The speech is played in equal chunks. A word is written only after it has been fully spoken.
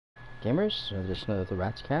gamers, so just another The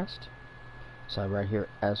Rats Cast. So right here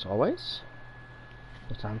as always.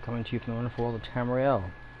 This time coming to you from the wonderful world of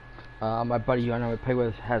Tamriel. My buddy who I know I play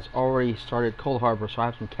with has already started Coldharbour, so I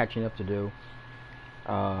have some catching up to do.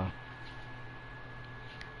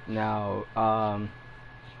 Now,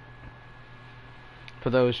 for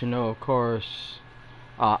those who know, of course,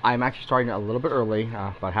 I'm actually starting a little bit early,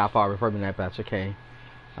 about half hour before midnight, but that's okay.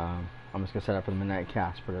 I'm just going to set up for the midnight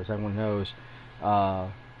cast, but as everyone knows,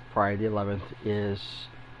 Friday the 11th is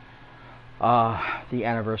the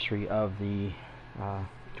anniversary of the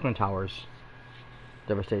Twin Towers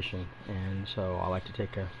devastation, and so I like to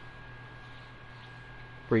take a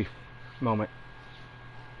brief moment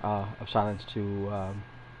of silence to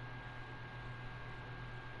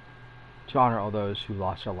honor all those who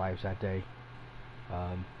lost their lives that day.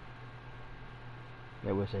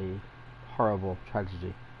 It was a horrible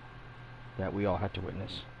tragedy that we all had to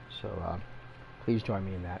witness. So please join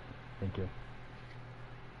me in that. Thank you.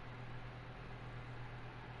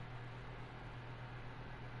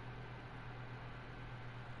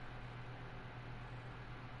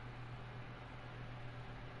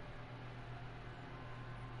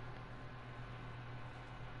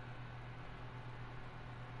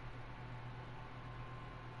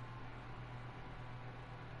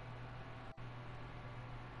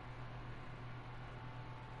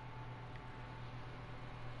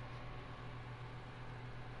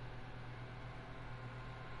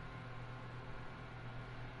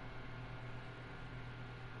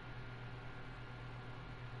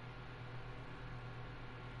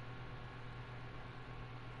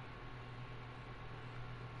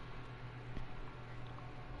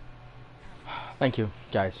 Thank you,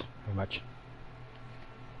 guys, very much.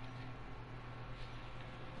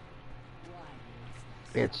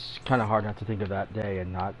 It's kind of hard not to think of that day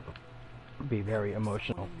and not be very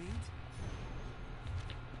emotional.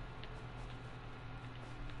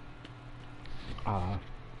 But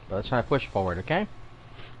let's try to push forward, okay?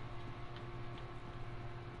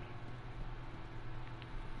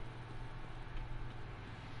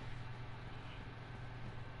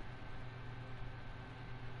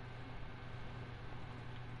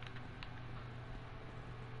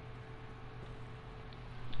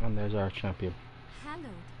 And there's our champion. Hallowed.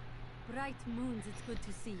 Bright moons, it's good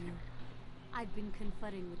to see you. I've been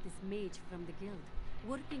conferring with this mage from the guild,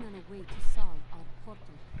 working on a way to solve our portal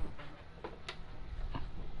problem.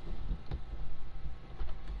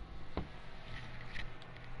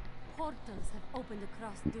 Portals have opened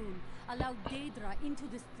across Dune, allowed Daedra into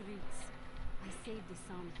the streets. I saved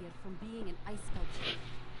Isam here from being an ice sculpture,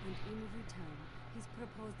 and in return, he's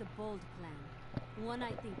proposed a bold plan. One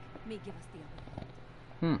I think may give us the upper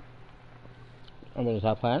hand. And what is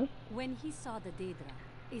that plan? When he saw the Daedra,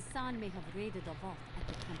 Isan may have raided a vault at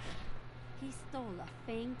the temple. He stole a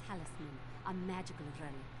Fang talisman, a magical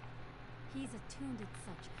relic. He's attuned it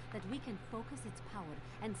such that we can focus its power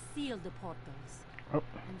and seal the portals. Oh.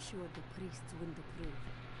 I'm sure the priests wouldn't approve,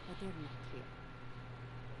 but they're not here.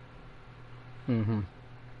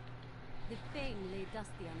 The Fang lay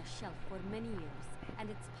dusty on a shelf for many years, and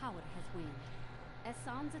its power has waned.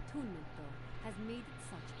 Esan's attunement, though, has made it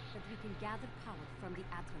such that we can gather power from the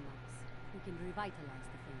Atronachs. We can revitalize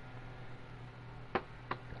the Fang.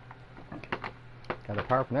 Got the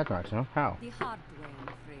power from Atronachs, huh? How? The hard way, I'm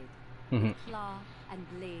afraid. With claw and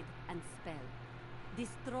blade and spell.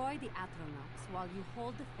 Destroy the Atronachs while you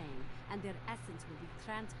hold the Fang, and their essence will be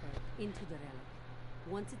transferred into the relic.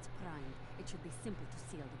 Once it's primed, it should be simple to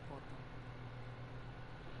seal the portal.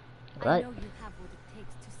 Right. I know you have what it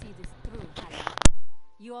takes to see this through, Hallie.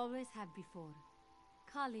 You always have before.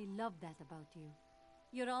 Kali loved that about you.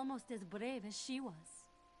 You're almost as brave as she was.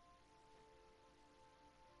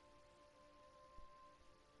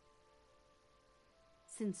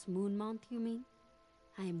 Since Moonmount, you mean?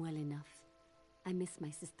 I am well enough. I miss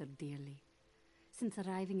my sister dearly. Since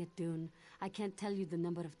arriving at Dune, I can't tell you the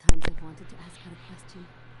number of times I've wanted to ask her a question.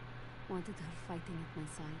 Wanted her fighting at my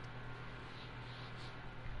side.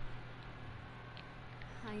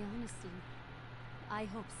 I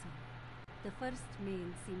hope so. The first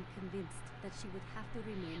main seemed convinced that she would have to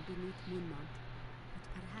remain beneath Moonmount. But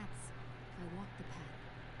perhaps, if I walk the path,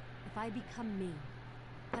 if I become main,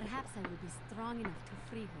 perhaps I will be strong enough to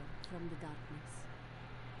free her from the darkness.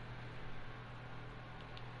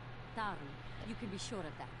 Taru, you can be sure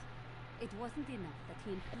of that. It wasn't enough that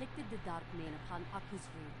he inflicted the Dark Mane upon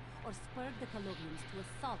Akuzru, or spurred the Colovians to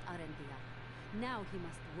assault Arendia. Now he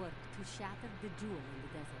must work to shatter the jewel in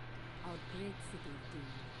the desert, our great city of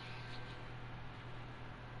Dune.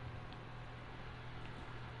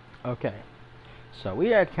 Okay. So we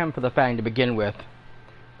had come for the Fang to begin with,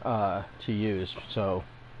 to use, so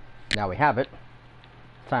Now we have it.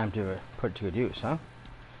 Time to put it to good use, huh?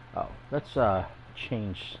 Oh, let's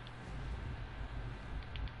change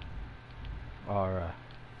our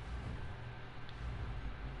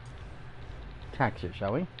taxes,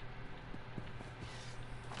 shall we?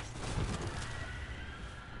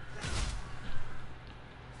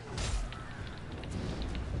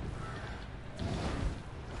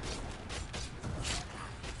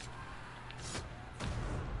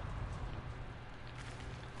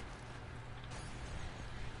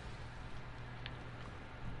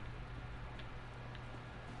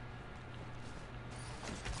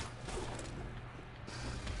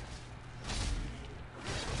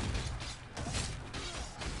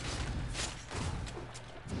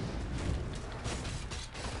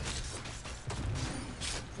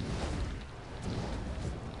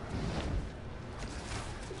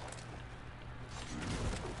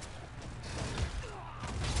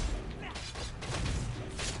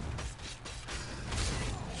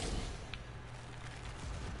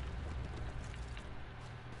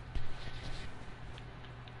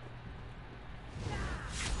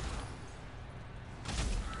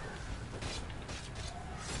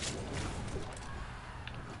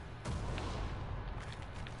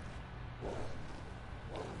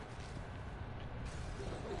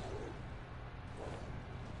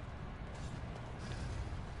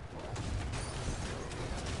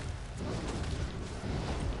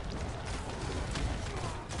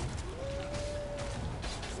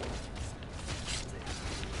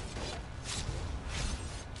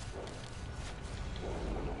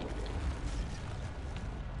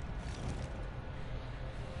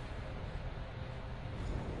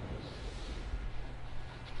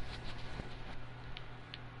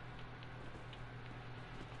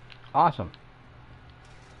 Awesome.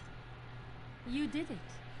 You did it.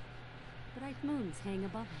 Bright moons hang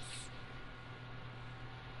above us.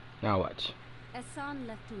 Now what? Ehsan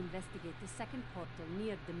left to investigate the second portal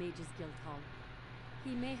near the Mages Guild Hall.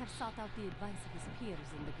 He may have sought out the advice of his peers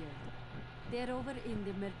in the guild. They're over in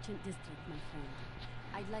the Merchant District, my friend.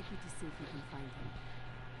 I'd like you to see if you can find him.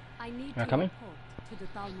 I need to report to the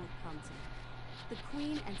Talmud Council. The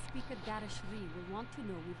Queen and Speaker Garish Ree will want to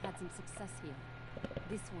know we've had some success here.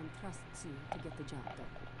 This one trusts you to get the job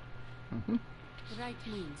done. Bright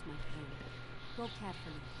moons, my friend. Go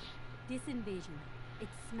carefully. This invasion, it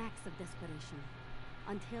smacks of desperation.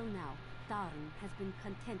 Until now, Tharn has been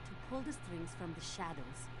content to pull the strings from the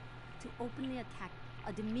shadows, to openly attack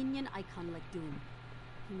a Dominion icon like Doom.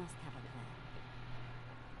 He must have a plan.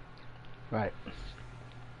 Right.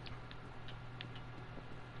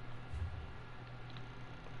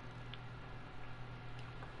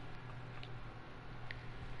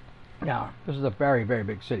 Now, this is a very, very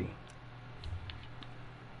big city.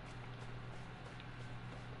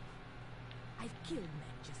 I've killed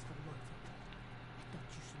men just for the work of it. I thought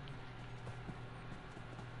you should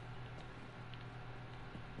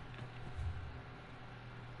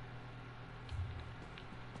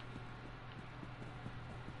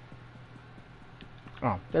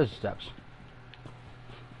know. Oh, there's the steps.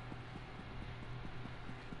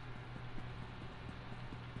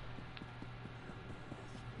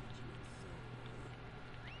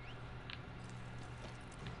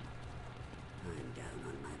 I'm down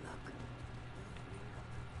on my luck.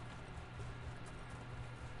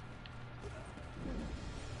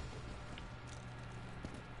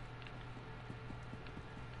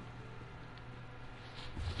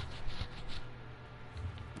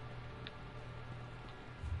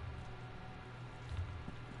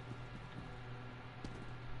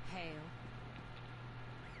 Hail.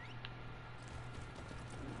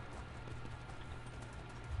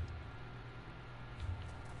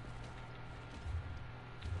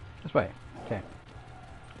 This way. Okay.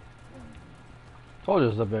 Told you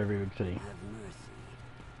this is a very, very big city. Have mercy.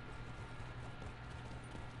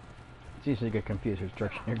 It's easy to get confused which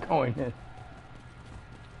direction you're going in.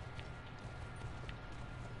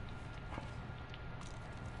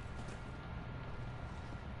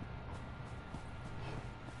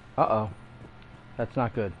 Uh-oh. That's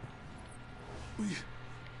not good. We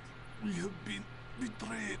have been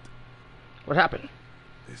betrayed. What happened?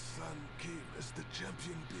 The sun came as the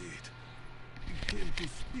champion bade. He came to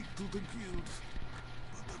speak to the guilds,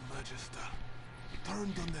 but the Magister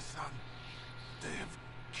turned on the sun. They have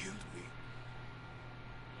killed me.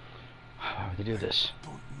 Why would they do this?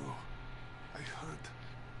 Don't know.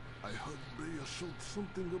 I heard Rhea showed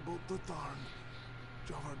something about the Tarn.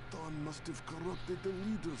 Javardan must have corrupted the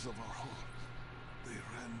leaders of our hall. They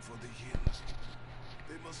ran for the inn.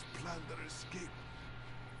 They must plan their escape.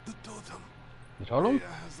 The totem. You told him? Rhea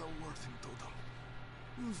has a worthing totem.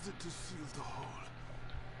 Used it to seal the hole.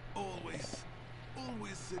 Always,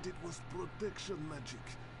 always said it was protection magic.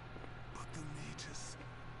 But the mages,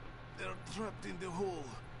 they're trapped in the hole.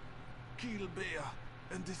 Kill Bea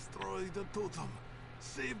and destroy the totem.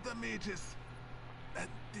 Save the mages and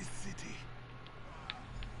this city.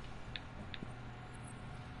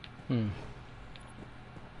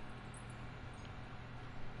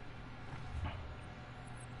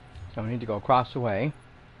 So we need to go across the way.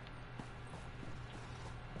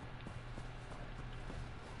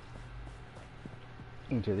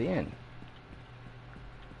 Into the inn.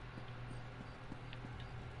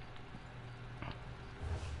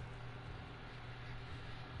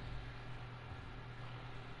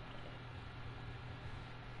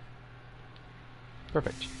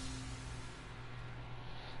 Perfect.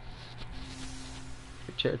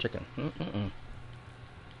 Chair chicken.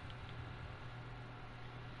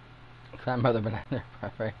 Grandmother banana.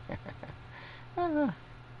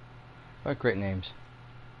 What great names.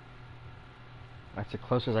 That's the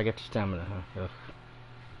closest I get to stamina, huh? Ugh.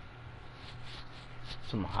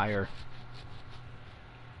 Some higher.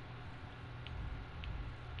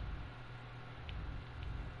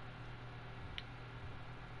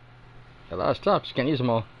 A lot of stuff, just can't use them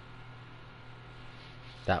all.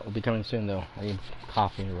 That will be coming soon though. I need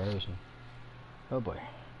coffee and rose and oh boy.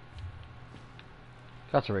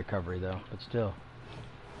 That's a recovery though, but still.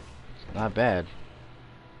 It's not bad.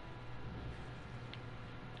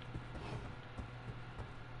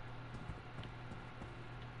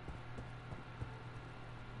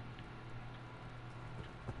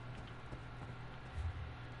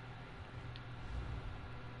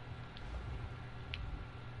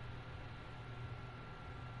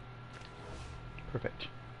 Perfect.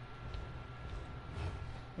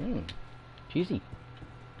 Cheesy.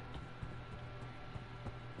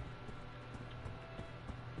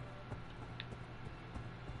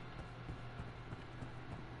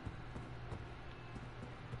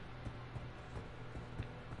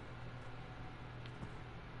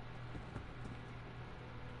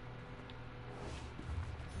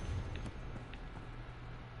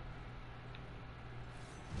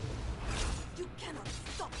 You cannot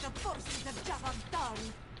stop the forces of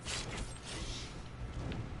Javandan!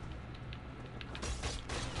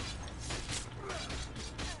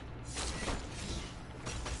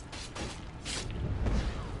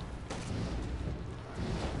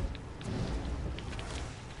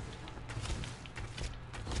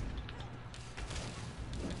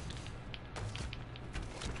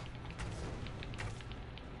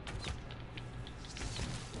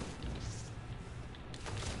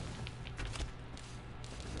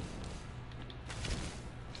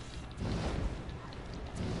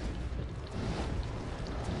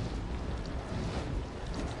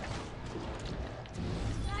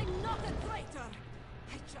 I'm not a traitor!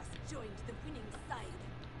 I just joined the winning side.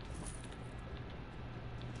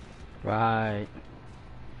 Right.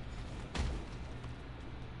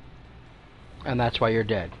 And that's why you're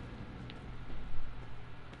dead.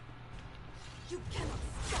 You cannot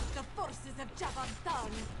stop the forces of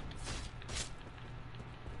Javandan!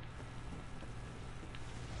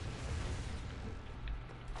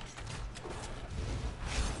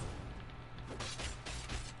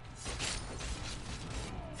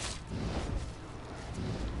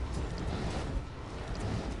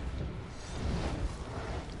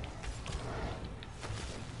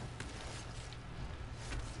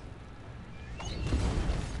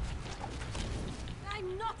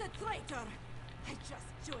 I'm not a traitor! I just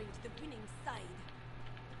joined the winning side.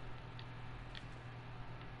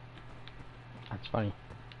 That's funny.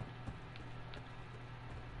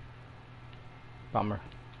 Bummer.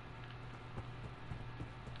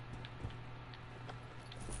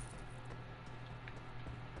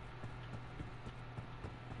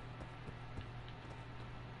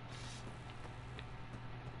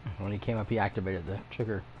 When he came up, he activated the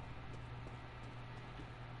trigger.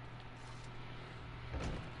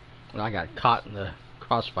 And I got caught in the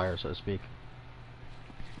crossfire, so to speak.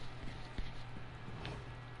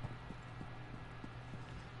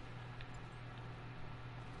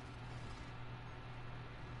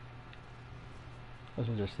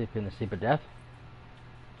 Wasn't just sleeping the sleep of death.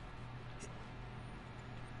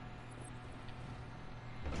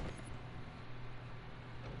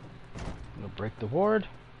 We'll break the ward.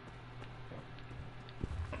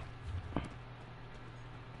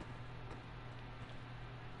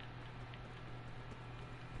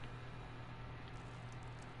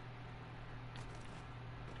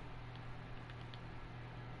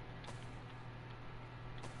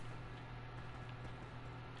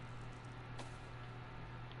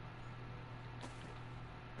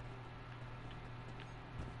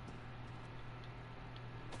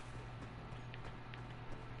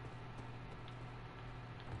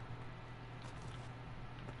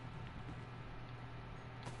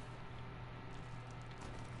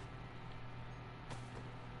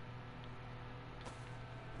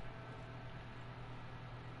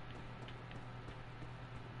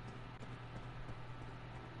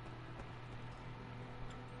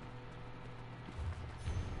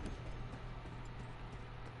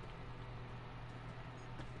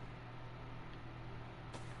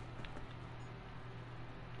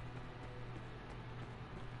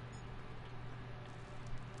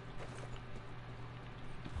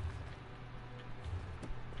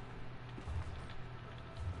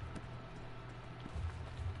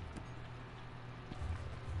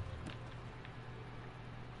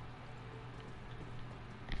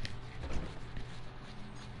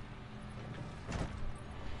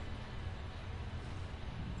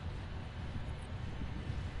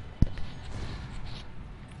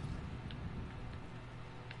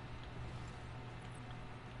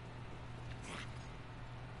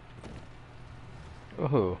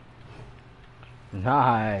 Ooh.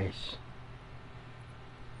 Nice.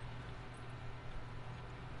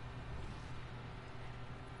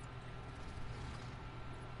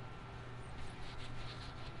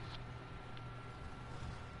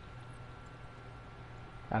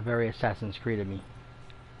 Very Assassin's Creed of me.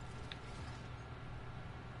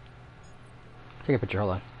 Take a picture,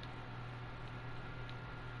 hold on.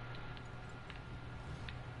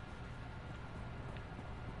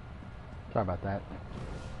 Sorry about that.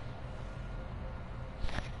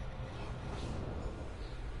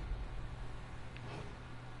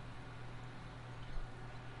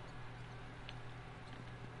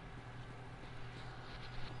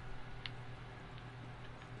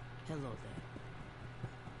 Hello there.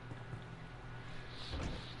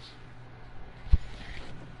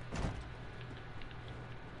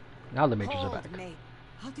 Now the majors are Hold, back. mate.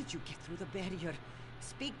 How did you get through the barrier?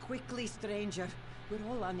 Speak quickly, stranger. We're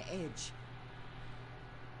all on edge.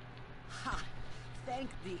 Ha! Thank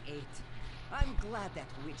the Eight. I'm glad that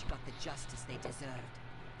witch got the justice they deserved.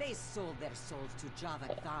 They sold their souls to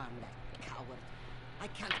Javak Tharn, that coward. I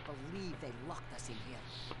can't believe they locked us in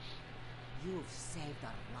here. You've saved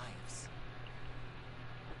our lives.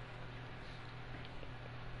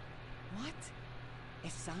 What?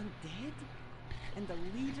 Esan dead? And the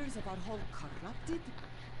leaders of our hall corrupted?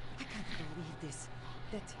 I can't believe this.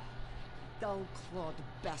 That dull-clawed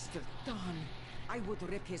bastard Don. I would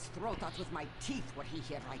rip his throat out with my teeth were he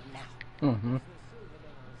here right now. Mm-hmm.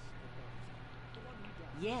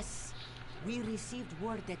 Yes. We received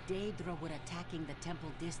word that Daedra were attacking the Temple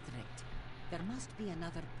District. There must be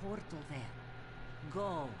another portal there.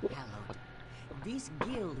 Go, Hallowed. This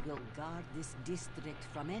guild will guard this district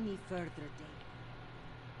from any further danger.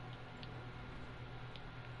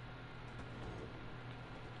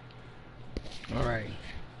 Alright.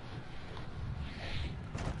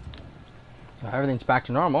 So everything's back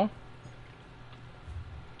to normal.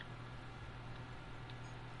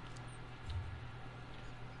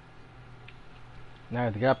 Now I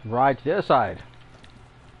have to get up and ride to the other side.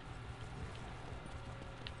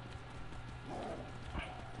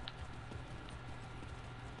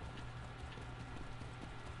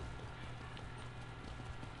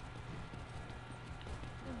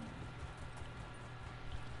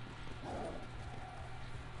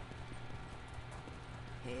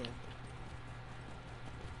 Here.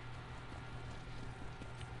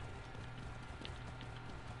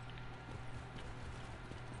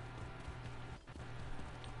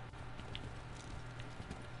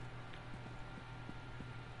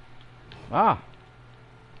 Ah,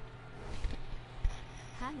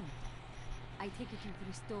 Hallowed. I take it you've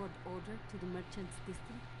restored order to the merchants'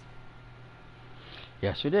 district?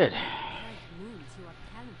 yes, you did. Bright moons, you are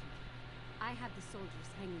talented. I have the soldiers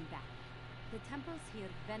hanging back. The temples here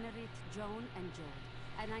venerate Joan and Jord,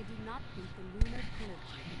 and I do not think the lunar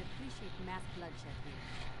clergy would appreciate mass bloodshed here.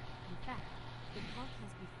 In fact, the cult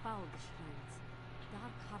has befouled the shrines.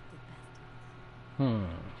 Dark-hearted bastards.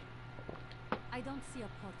 I don't see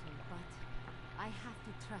a portal, but I have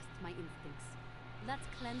to trust my instincts. Let's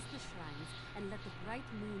cleanse the shrines and let the bright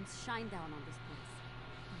moons shine down on this place.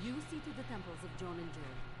 You see to the temples of Joan and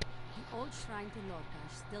Jord. The old shrine to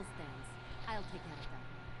Lorcash still stands. I'll take care of that.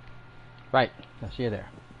 Right, I'll see you there.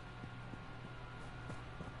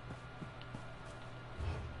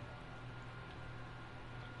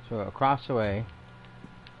 So across the way.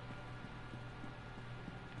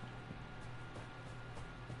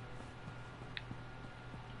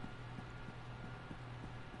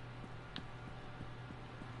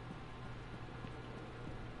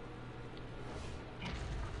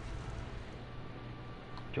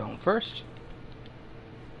 Joan first.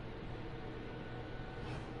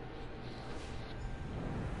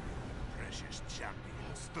 Precious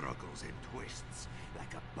champion struggles and twists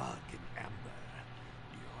like a bug in amber.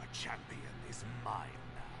 Your champion is mine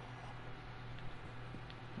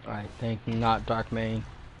now. I think not, Darkmane.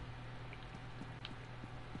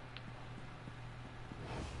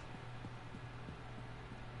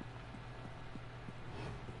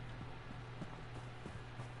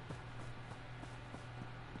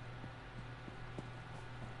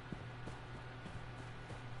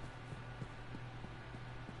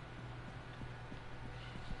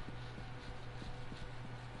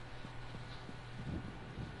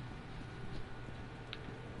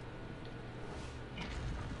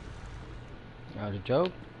 How's it,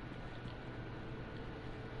 Joe?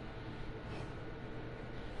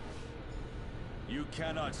 You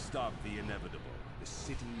cannot stop the inevitable. The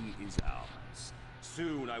city is ours.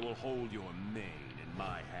 Soon I will hold your mane in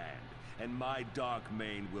my hand, and my dark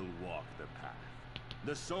mane will walk the path.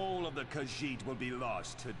 The soul of the Khajiit will be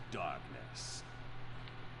lost to darkness.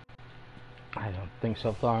 I don't think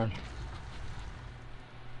so, Tharn.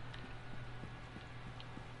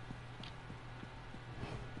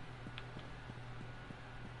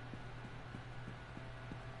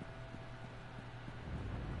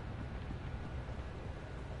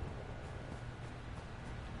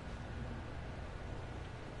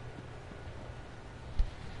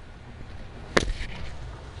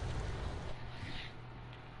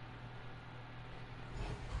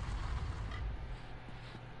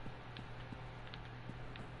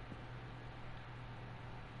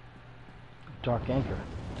 Dark Anchor.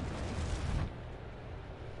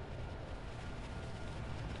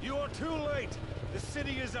 You are too late! The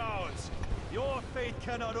city is ours! Your fate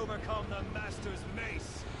cannot overcome the Master's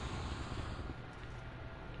mace!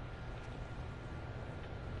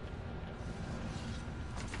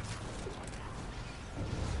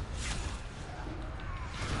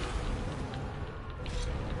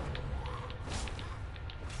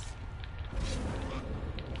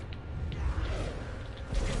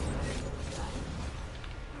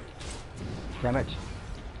 Damn it.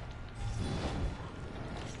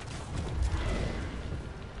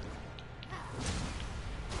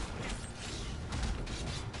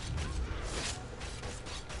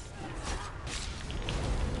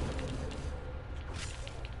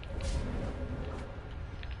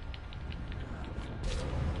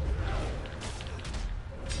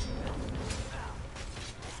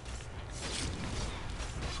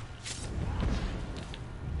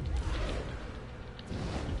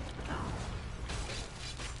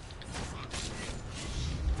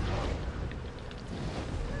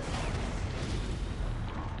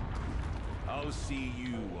 I'll see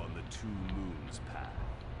you on the Two Moons path.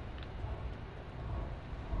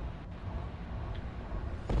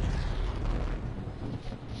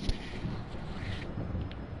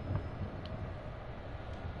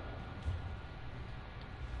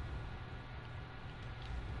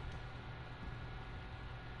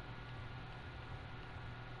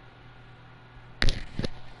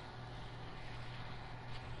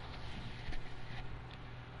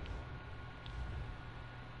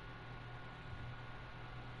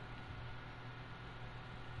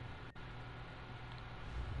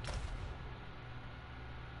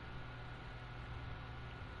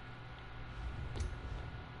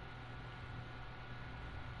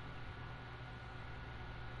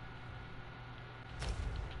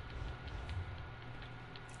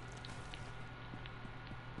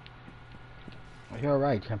 You're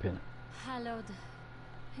right, champion. Hallowed,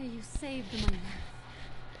 you saved my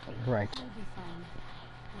life. Right. You'll be fine.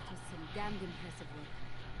 That was some damned impressive work.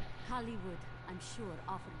 Kali would, I'm sure,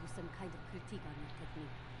 offer you some kind of critique on your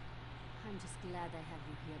technique. I'm just glad I have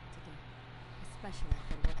you here today, especially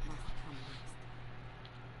for what must come next.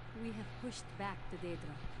 We have pushed back the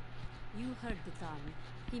Daedra. You heard the Tharn.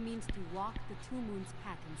 He means to walk the Two Moons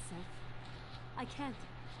path himself. I can't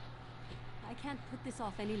put this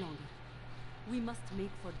off any longer. We must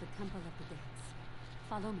make for the Temple of the Deads.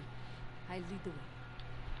 Follow me. I'll lead the way.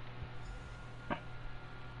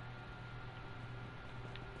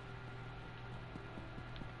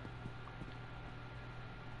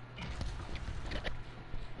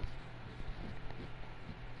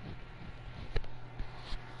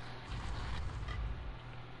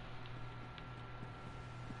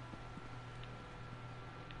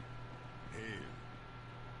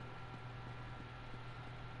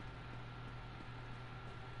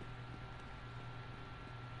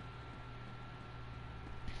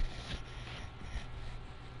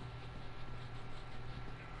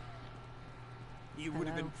 You would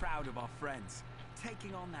have been proud of our friends.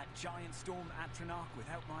 Taking on that giant storm Atronach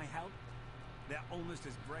without my help? They're almost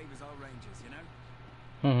as brave as our rangers, you know?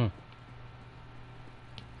 Mm-hmm.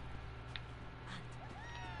 Aunt,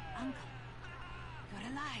 Uncle, you're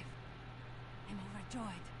alive. I'm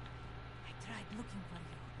overjoyed. I tried looking for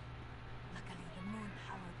you. Luckily, the moon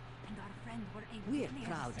howled, and our friend were able to We're clear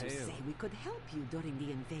proud us. to say we could help you during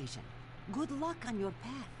the invasion. Good luck on your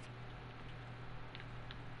path.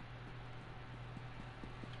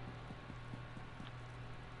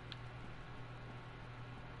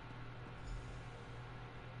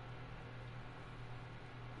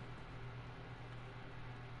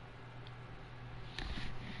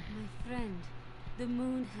 My friend, the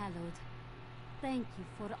Moon Hallowed. Thank you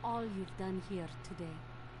for all you've done here today,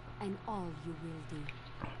 and all you will do.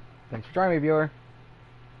 Thanks for joining me, viewer.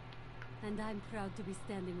 And I'm proud to be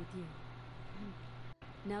standing with you.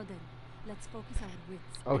 Now then, let's focus our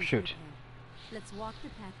wits. Oh, and shoot. prepare. Let's walk the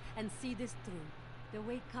path and see this through, the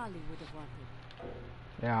way Kali would have wanted.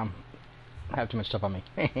 Yeah, I have too much stuff on me.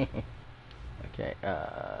 Okay,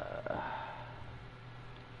 we'll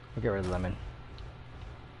get rid of the lemon.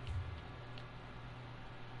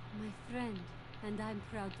 My friend, and I'm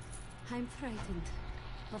proud. I'm frightened,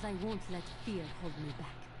 but I won't let fear hold me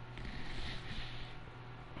back.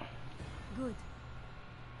 Good.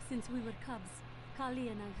 Since we were cubs, Kali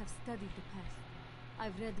and I have studied the past.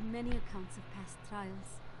 I've read many accounts of past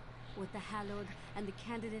trials, what the Hallowed and the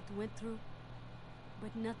Candidate went through,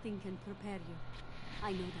 but nothing can prepare you.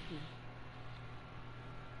 I know that now.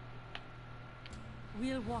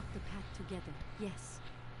 We'll walk the path together, yes.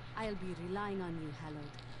 I'll be relying on you,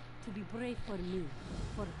 Hallowed, to be brave for me,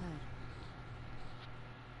 for her.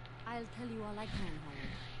 I'll tell you all I can,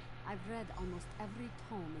 Hallowed. I've read almost every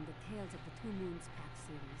tome in the Tales of the Two Moons Path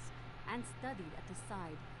series, and studied at the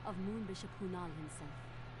side of Moon Bishop Hunal himself,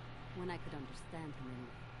 when I could understand him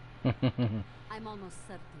anyway. I'm almost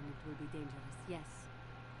certain it will be dangerous, yes.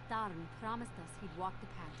 Tarn promised us he'd walk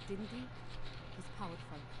the path, didn't he? He's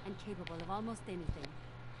powerful and capable of almost anything.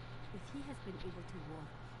 If he has been able to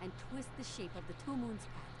warp and twist the shape of the Two Moons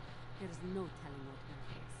Path, there is no telling what we'll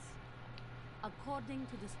face. According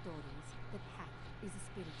to the stories, the path is a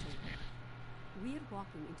spiritual way. We're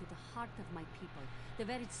walking into the heart of my people, the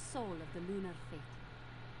very soul of the lunar faith.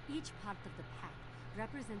 Each part of the path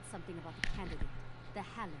represents something about the Candidate, the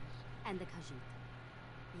Hallowed, and the Khajiit.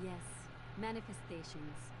 Yes,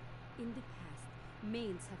 manifestations. In the past,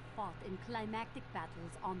 Mains have fought in climactic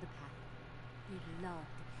battles on the path. They've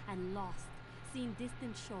loved and lost, seen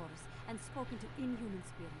distant shores, and spoken to inhuman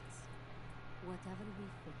spirits. Whatever we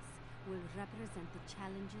face will represent the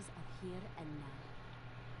challenges of here and now.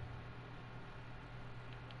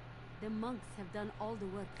 The monks have done all the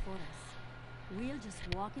work for us. We'll just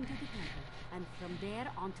walk into the temple, and from there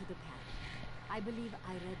onto the path. I believe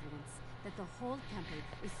I read once that the whole temple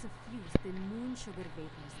is suffused in moon sugar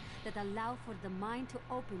vapors that allow for the mind to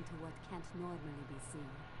open to what can't normally be seen.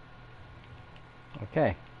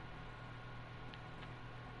 Okay.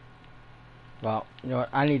 Well, you know what?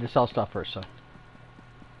 I need to sell stuff first, so.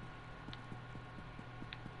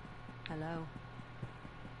 Hello.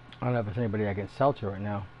 I don't know if there's anybody I can sell to right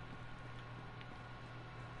now.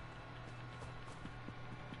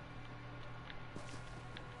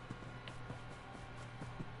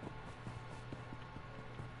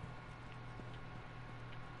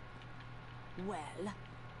 Well,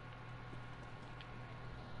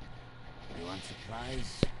 You want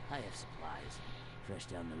supplies? I have supplies. Fresh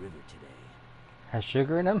down the river today. Has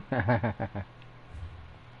sugar in them?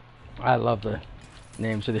 I love the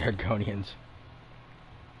names of the Argonians.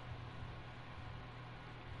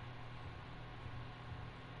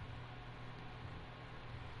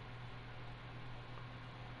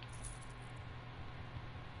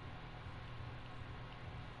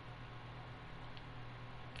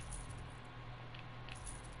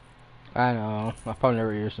 I know. I'll probably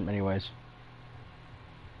never use them anyways.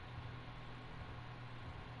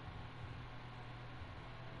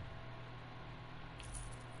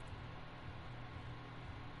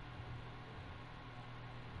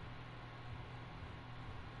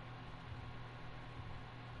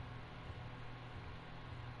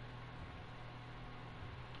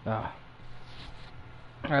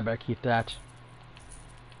 I better keep that.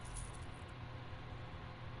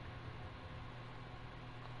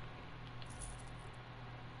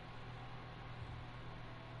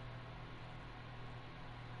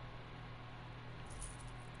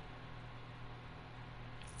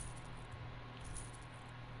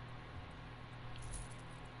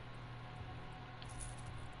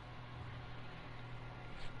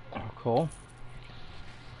 Oh, cool.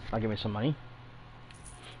 That'll give me some money.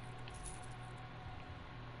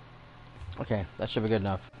 Okay, that should be good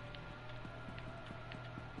enough.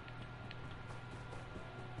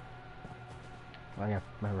 I have to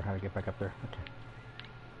remember how to get back up there. Okay.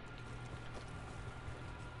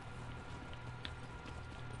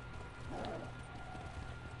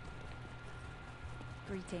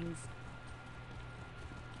 greetings.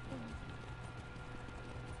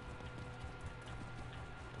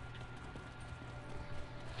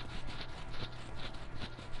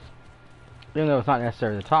 Even though it's not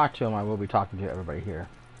necessary to talk to him, I will be talking to everybody here.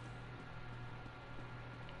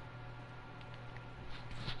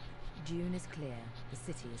 Dune is clear. The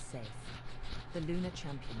city is safe. The Lunar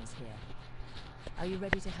Champion is here. Are you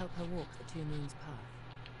ready to help her walk the Two Moons path?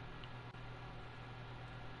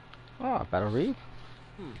 Oh, Battle Reeve.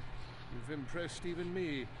 You've impressed even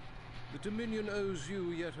me. The Dominion owes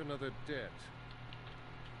you yet another debt.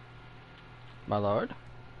 My lord.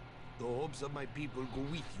 The hopes of my people go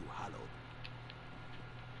with you, Hallowed.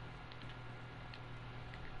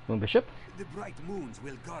 Moon Bishop. The bright moons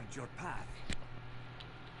will guard your path.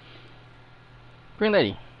 Green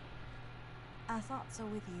Lady. Our thoughts are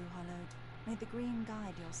with you, Hollowed. May the green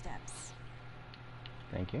guide your steps.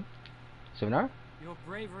 Thank you. Sivnar? Your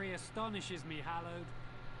bravery astonishes me, Hallowed.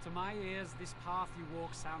 To my ears, this path you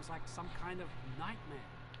walk sounds like some kind of nightmare.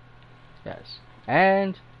 Yes.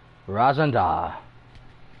 And Razandar.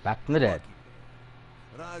 Back from the dead.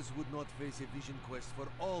 Raz would not face a vision quest for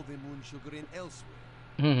all the moon sugar in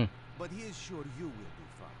elsewhere. But he is sure you will do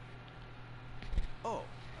fine. Oh,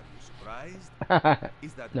 are you surprised?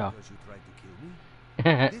 Is that No. because you tried to kill me?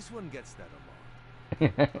 This one gets that a lot.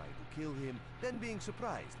 Trying to kill him, then being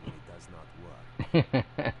surprised when it does not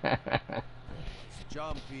work. It's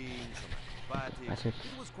jumping, some acrobatics.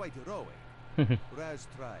 It was quite heroic. Raz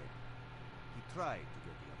tried. He tried to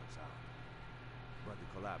get the others out. But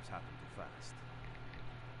the collapse happened too fast.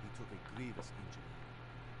 He took a grievous injury.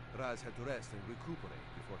 Raz had to rest and recuperate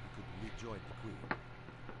before he could rejoin the Queen.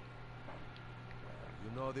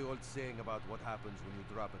 You know the old saying about what happens when you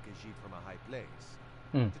drop a Khajiit from a high place.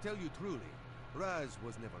 To tell you truly, Raz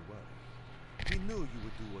was never worried. He knew you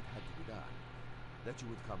would do what had to be done. That you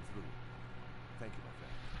would come through. Thank you, my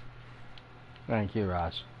friend. Thank you,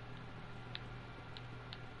 Raz.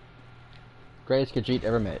 Greatest Khajiit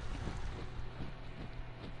ever made.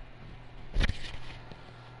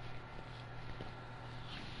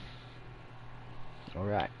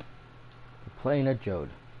 Alright. The Plain of Jode.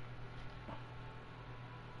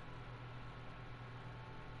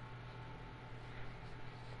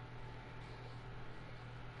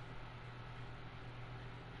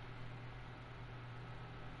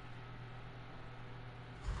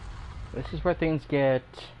 This is where things get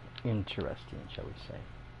interesting, shall we say.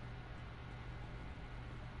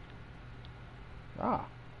 Ah.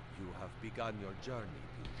 You have begun your journey,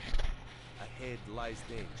 Peter. Ahead lies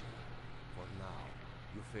danger. For now,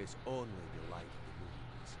 you face only the light of the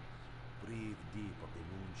moons. Breathe deep of the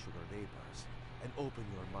moon sugar vapors and open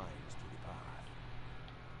your minds to the path.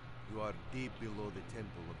 You are deep below the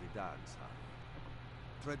temple of the dance hall.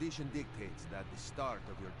 Tradition dictates that the start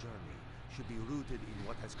of your journey should be rooted in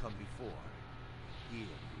what has come before. Here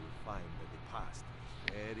you will find that the past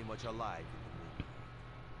is very much alive in the moonlight.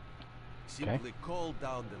 Simply call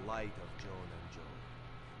down the light of Joan and Jode.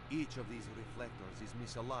 Each of these reflectors is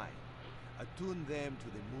misaligned. Attune them to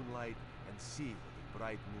the moonlight and see what the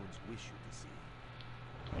bright moons wish you to see.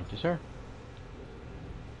 Thank you, sir.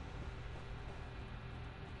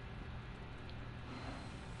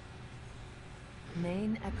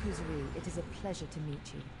 Main Akuzri, it is a pleasure to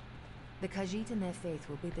meet you. The Khajiit and their faith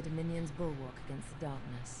will be the Dominion's bulwark against the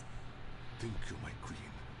darkness. Thank you, my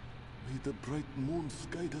queen. May the bright moons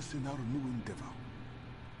guide us in our new endeavor.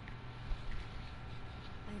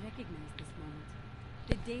 I recognize this moment.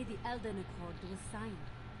 The day the Elden Accord was signed.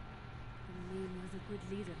 The man was a good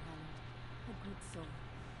leader, Hallowed. A good soul.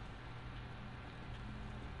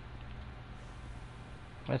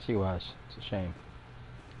 Yes, he was. It's a shame.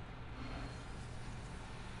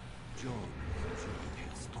 Joan, Jode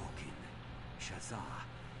had spoken. Shazar,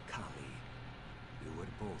 Kali. We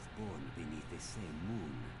were both born beneath the same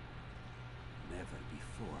moon. Never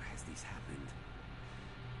before has this happened.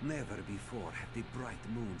 Never before have the bright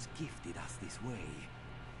moons gifted us this way.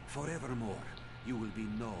 Forevermore, you will be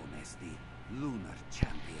known as the Lunar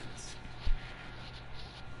Champions.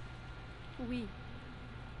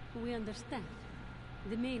 We understand.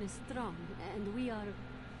 The main is strong, and we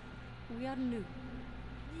are new.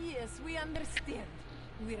 Yes, we understand.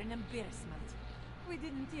 We're an embarrassment. We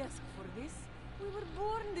didn't ask for this. We were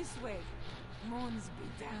born this way. Moons be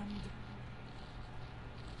damned.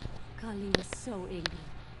 Kali was so angry.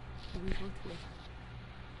 We both were.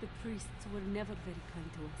 The priests were never very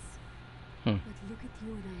kind to us. But look at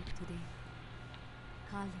you and I today.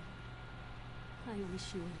 Kali, I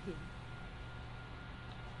wish you were here.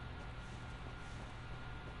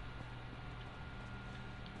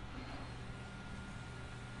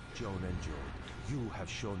 Joan and Jode, you have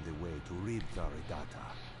shown the way to Rid Taridata.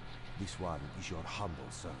 This one is your humble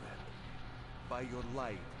servant. By your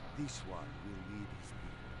light, this one will lead his people.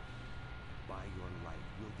 By your light,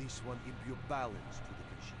 will this one imbue balance to the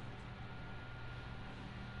Khajiit.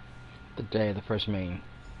 The day of the first main.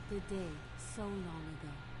 The day, so long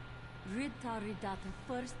ago, Rid Taridata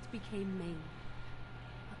first became main.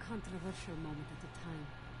 A controversial moment at the time,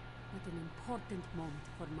 but an important moment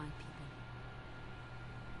for my people.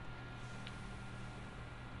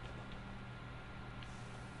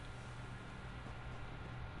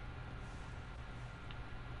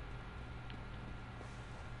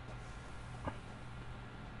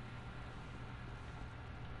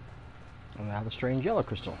 And now the strange yellow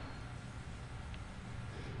crystal.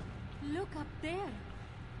 Look up there!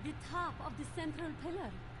 The top of the central pillar.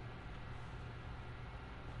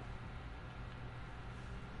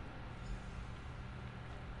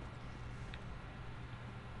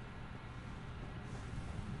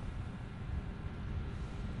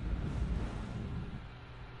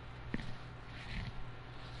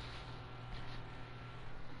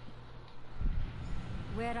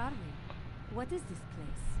 Where are we? What is this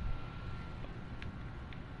place?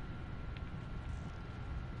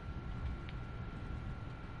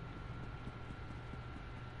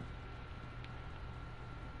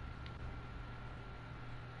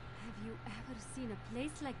 Have you ever seen a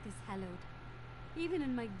place like this, Hallowed? Even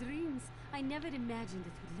in my dreams, I never imagined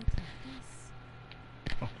it would look like this.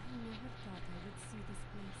 I never thought I would see this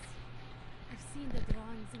place. I've seen the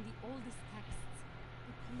drawings in the oldest texts.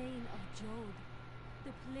 The Plain of Jode.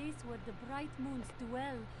 The place where the bright moons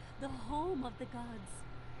dwell. The home of the gods.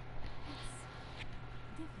 It's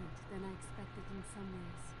different than I expected in some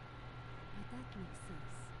ways. But that makes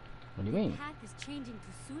sense. What do you mean? The path is changing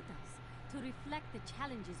to suit us, to reflect the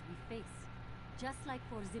challenges we face. Just like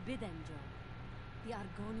for Zibidanger, the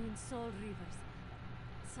Argonian Soul Reavers.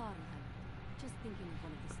 Sorry, honey. Just thinking of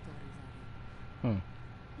one of the stories I read.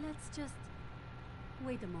 Let's just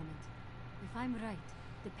wait a moment. If I'm right,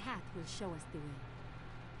 the path will show us the way.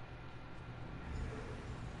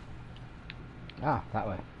 Ah, that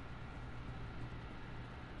way.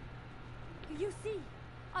 You see,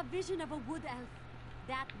 a vision of a wood elf.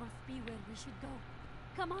 That must be where we should go.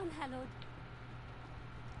 Come on, Hallowed.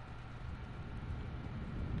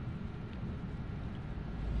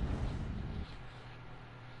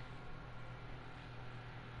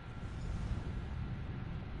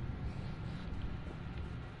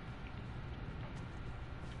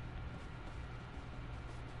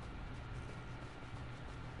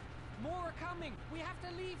 More are coming! We have to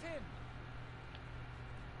leave him!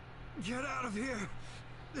 Get out of here!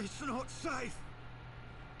 It's not safe!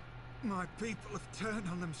 My people have turned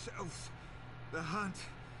on themselves. The hunt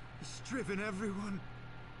has driven everyone.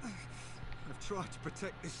 I've tried to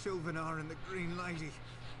protect the Sylvanar and the Green Lady.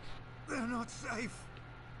 They're not safe.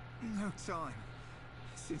 No time.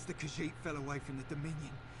 Since the Khajiit fell away from the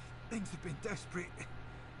Dominion, things have been desperate.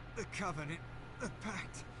 The Covenant, the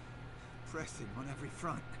Pact, pressing on every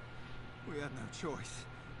front. We had no choice.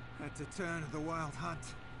 Had to turn to the Wild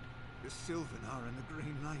Hunt. The Sylvanar and the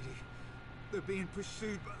Green Lady. They're being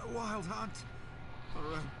pursued by the Wild Hunt.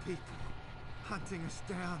 Our own people. Hunting us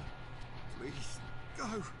down. Please,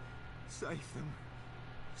 go. Save them.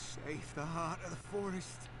 Save the heart of the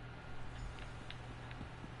forest.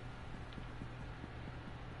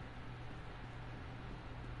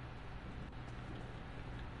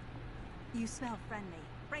 You smell friendly.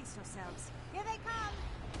 Brace yourselves. Here they come!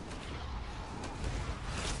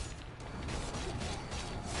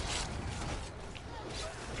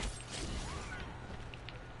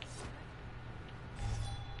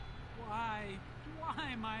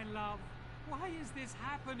 Why, my love? Why is this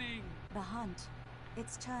happening? The hunt.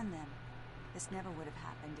 It's turned them. This never would have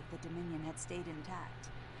happened if the Dominion had stayed intact.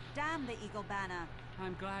 Damn the Eagle Banner!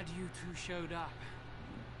 I'm glad you two showed up.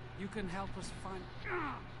 You can help us find...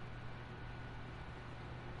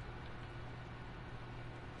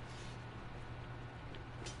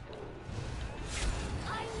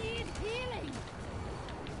 I need healing!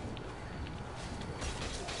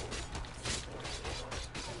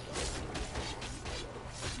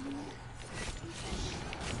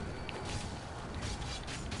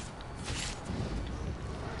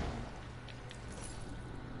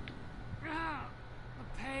 The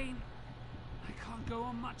pain. I can't go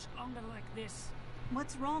on much longer like this.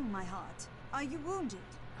 What's wrong, my heart? Are you wounded?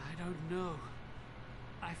 I don't know.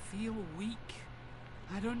 I feel weak.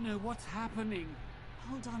 I don't know what's happening.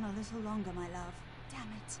 Hold on a little longer, my love.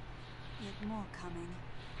 Damn it. There's more coming.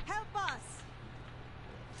 Help us!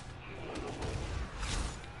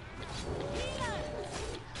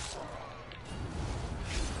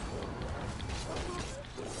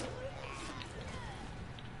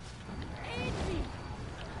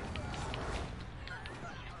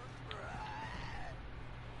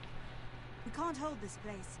 We can't hold this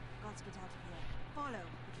place. Got to get out of here. Follow,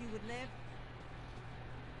 if you would live.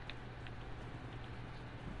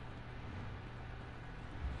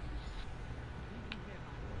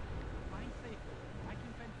 Find safety. I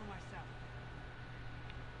can fend for myself.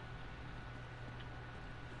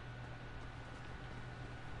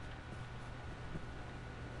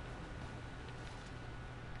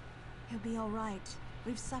 He'll be all right.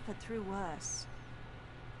 We've suffered through worse.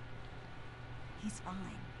 He's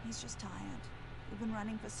fine. He's just tired. We've been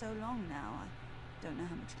running for so long now. I don't know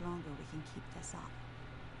how much longer we can keep this up.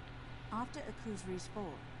 After Akuzri's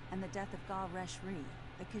fall and the death of Gar-Resh Rhi,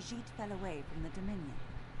 the Khajiit fell away from the Dominion.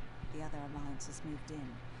 The other alliances moved in,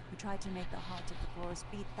 who tried to make the heart of the forest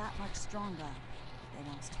beat that much stronger. They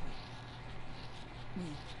lost hope.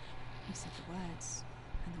 We said the words,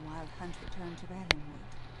 and the Wild Hunt returned to Valenwood.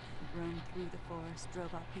 It roamed through the forest,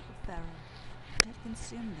 drove our people feral. It had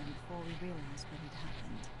consumed them before we realized what had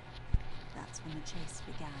happened. that's when the chase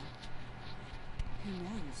began. Who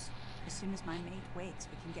knows? As soon as my mate wakes,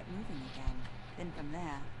 we can get moving again. Then from there,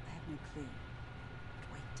 I have no clue.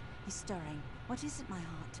 But wait, he's stirring. What is it, my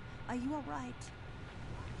heart? Are you all right?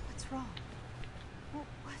 What's wrong?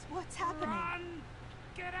 What's happening? Run!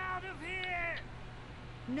 Get out of here!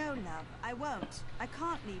 No, love, I won't. I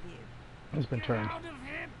can't leave you. He's been turned. Get out of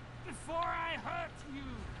here before I hurt you!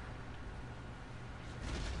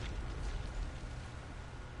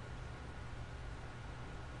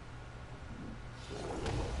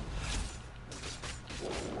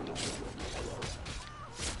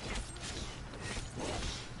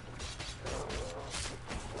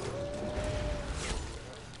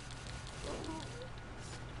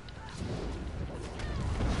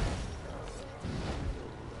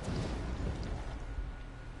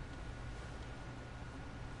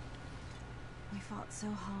 We fought so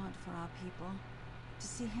hard for our people. To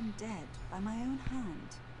see him dead by my own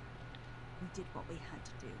hand. We did what we had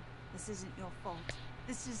to do. This isn't your fault.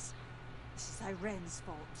 This is Irene's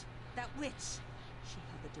fault. That witch! She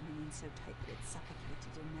held the Dominion so tight that it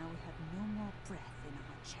suffocated, and now we have no more breath in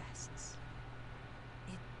our chests.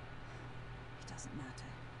 It doesn't matter.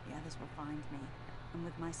 The others will find me, and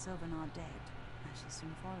with my Sylvanar dead, I shall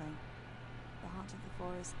soon follow. The heart of the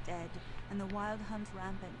forest dead, and the wild hunt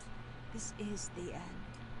rampant. This is the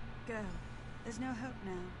end. Go. There's no hope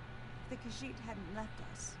now. If the Khajiit hadn't left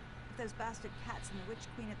us, if those bastard cats and the Witch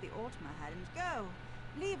Queen of the Ultima hadn't, go!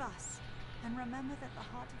 Leave us! And remember that the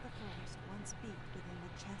heart of the forest once beat within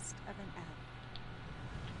the chest of an elf.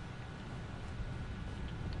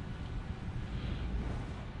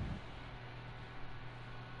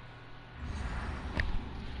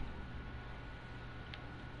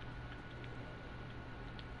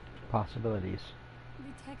 Possibilities.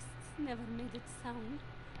 The texts never made it sound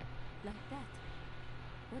like that.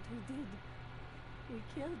 What we did, we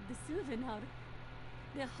killed the Sylvanar.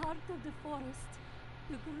 The heart of the forest.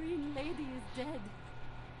 The Green Lady is dead.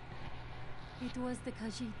 It was the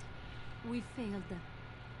Khajiit. We failed them.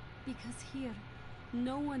 Because here,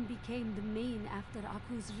 no one became the main after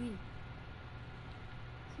Aku's Re.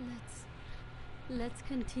 Let's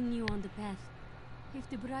continue on the path. If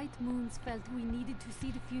the Bright Moons felt we needed to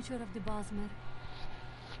see the future of the Bosmer,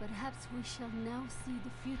 perhaps we shall now see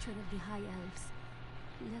the future of the High Elves.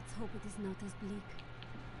 Let's hope it is not as bleak.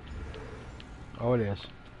 Oh, it is.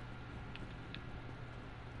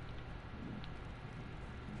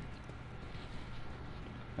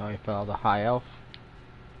 Now we follow the High Elf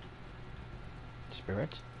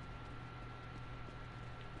spirit.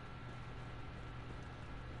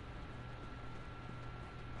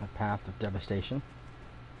 A path of devastation,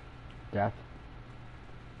 death.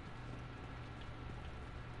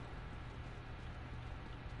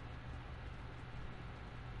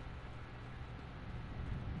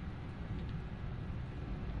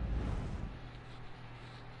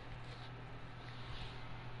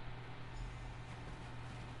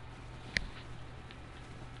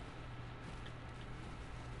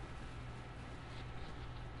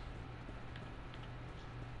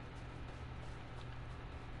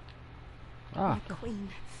 My queen,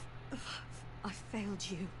 I failed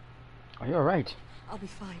you. Are you alright? I'll be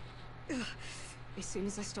fine. As soon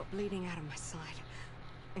as I stop bleeding out of my side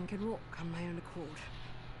and can walk on my own accord.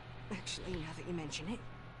 Actually, now that you mention it,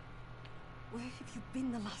 where have you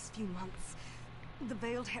been the last few months? The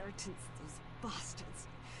Veiled Heritance, those bastards,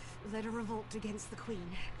 led a revolt against the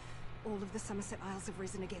Queen. All of the Somerset Isles have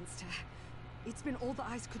risen against her. It's been all the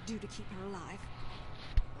eyes could do to keep her alive.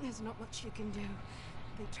 There's not much you can do.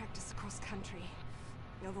 They tracked us across country.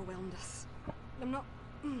 They overwhelmed us. I'm not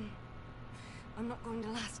going to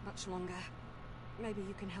last much longer. Maybe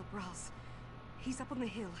you can help Raz. He's up on the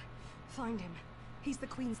hill. Find him. He's the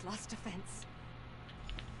Queen's last defense.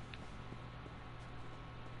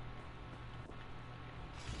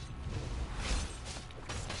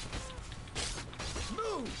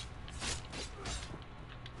 Move!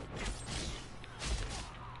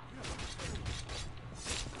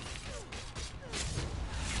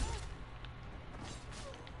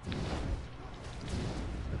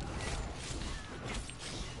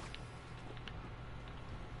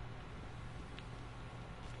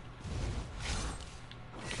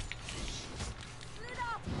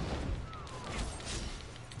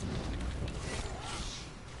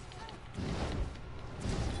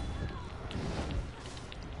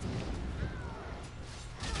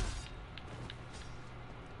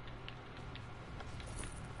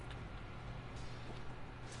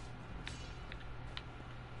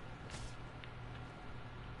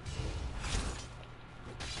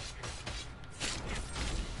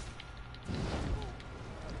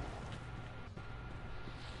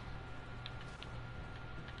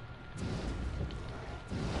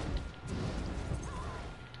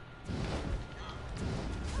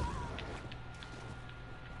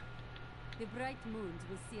 The bright moons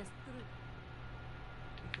will see us through.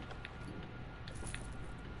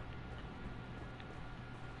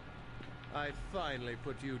 I finally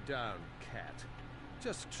put you down, cat.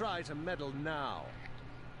 Just try to meddle now.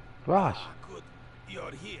 Gosh. Ah, good. You're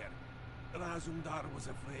here. Razumdar was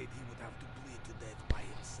afraid he would have to bleed to death by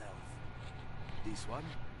himself. This one?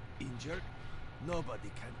 Injured? Nobody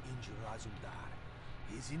can injure Razumdar.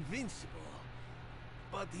 He's invincible.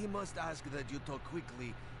 But he must ask that you talk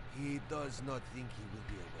quickly. He does not think he will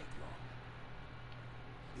be awake long.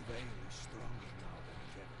 The veil is stronger now than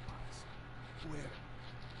it ever was.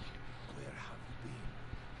 Where have you been?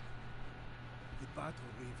 The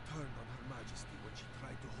battle reeve turned on Her Majesty when she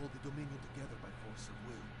tried to hold the Dominion together by force of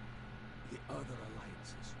will. The other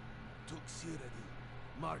alliances took Cyrodiil,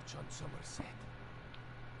 march on Somerset.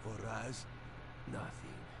 For Raz,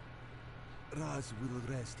 nothing. Raz will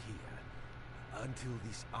rest here until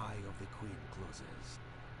this Eye of the Queen closes.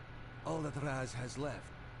 All that Raz has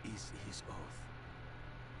left is his oath.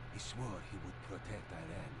 He swore he would protect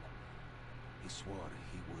Iran. He swore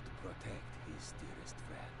he would protect his dearest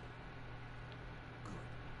friend.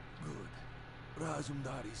 Good.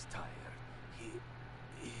 Razumdar is tired. He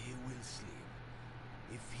will sleep.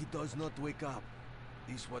 If he does not wake up,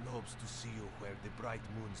 this one hopes to see you where the bright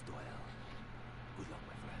moons dwell. Good luck,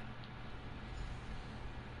 my friend.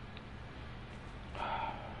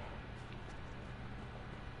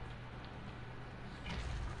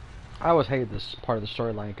 I always hated this part of the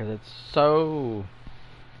storyline because it's so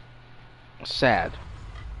sad.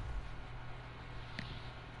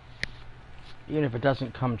 Even if it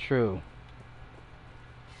doesn't come true.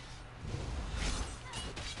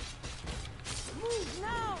 Move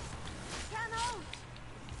now! Cannon!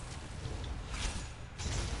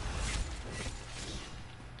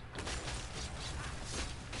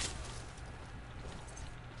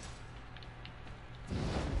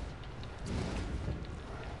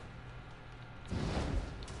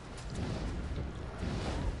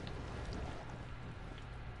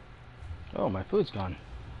 Oh, my food's gone.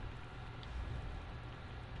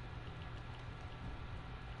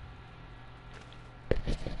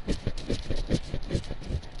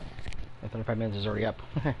 My 35 minutes is already up.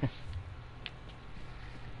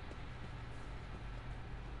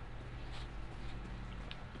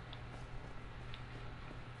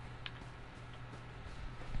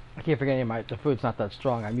 I keep forgetting the food's not that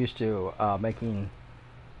strong. I'm used to making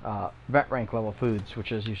vet rank level foods,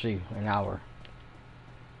 which is usually an hour.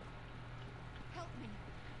 Help me.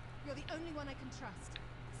 You're the only one I can trust.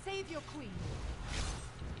 Save your queen.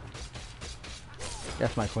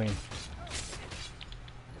 That's my queen.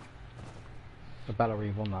 The Battle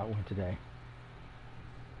Reeve will not win today.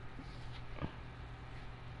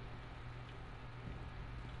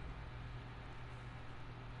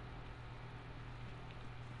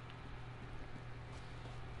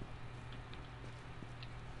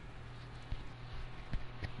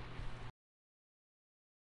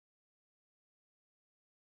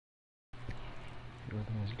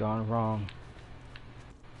 Everything has gone wrong.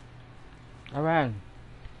 Iran.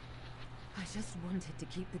 I just wanted to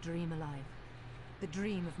keep the dream alive. The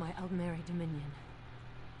dream of my Aldmeri Dominion.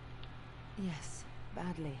 Yes,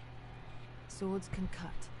 badly. Swords can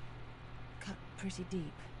cut. Cut pretty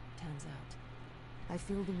deep, turns out. I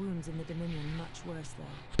feel the wounds in the Dominion much worse,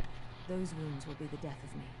 though. Those wounds will be the death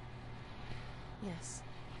of me. Yes,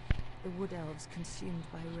 the Wood Elves consumed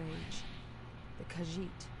by rage. The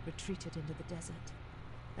Khajiit retreated into the desert.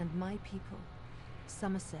 And my people,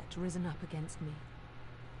 Somerset, risen up against me.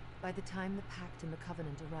 By the time the Pact and the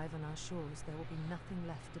Covenant arrive on our shores, there will be nothing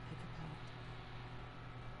left to pick apart.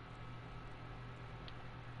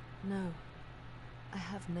 No, I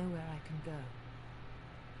have nowhere I can go.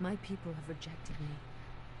 My people have rejected me.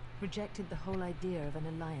 Rejected the whole idea of an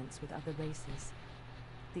alliance with other races.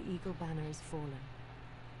 The Eagle Banner is fallen.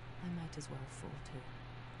 I might as well fall too.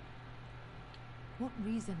 What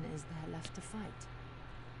reason is there left to fight?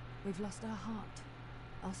 We've lost our heart,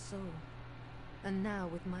 our soul. And now,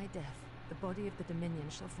 with my death, the body of the Dominion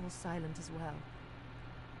shall fall silent as well.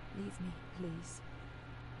 Leave me, please.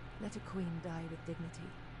 Let a queen die with dignity,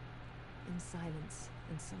 in silence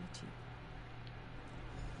and solitude.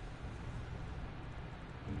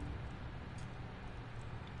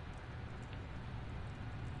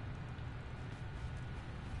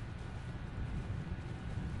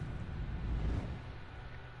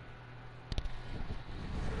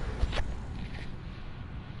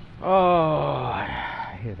 Oh, I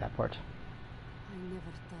hate that part. I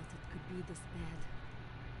never thought it could be this bad.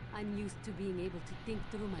 I'm used to being able to think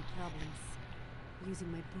through my problems,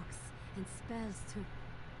 using my books and spells to...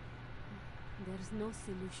 There's no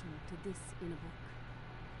solution to this in a book.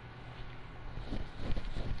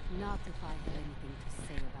 Not if I have anything to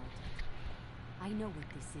say about it. I know what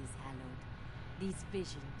this is, Hallowed. These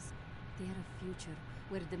visions, they are a future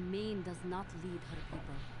where the Main does not lead her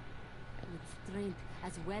people. With strength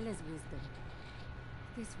as well as wisdom.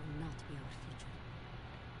 This will not be our future.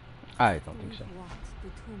 I don't think so. We've walked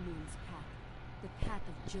the two moons path, the path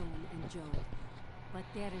of Joan and Jode. But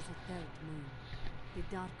there is a third moon, the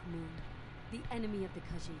Dark Moon, the enemy of the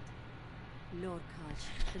Khajiit. Lorkhaj,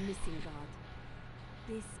 the missing god.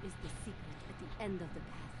 This is the secret at the end of the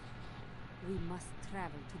path. We must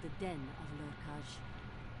travel to the den of Lorkhaj.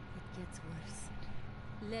 It gets worse.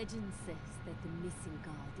 Legend says that the missing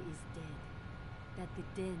god is dead. That the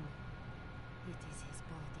den, it is his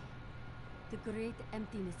body. The great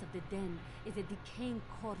emptiness of the den is a decaying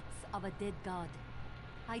corpse of a dead god.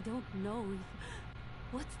 I don't know if...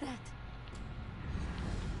 What's that?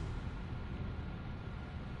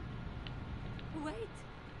 Wait!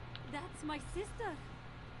 That's my sister!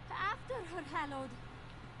 After her, Hallowed!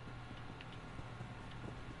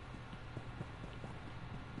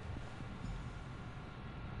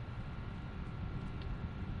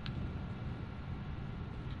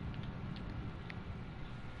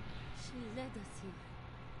 She led us here.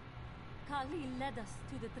 Kali led us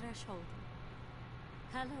to the threshold.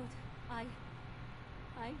 Hallowed,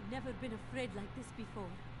 I've never been afraid like this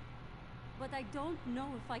before. But I don't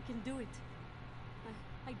know if I can do it.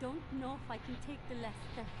 I don't know if I can take the last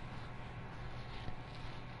step.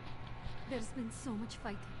 There's been so much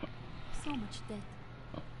fighting, so much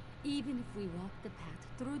death. Even if we walk the path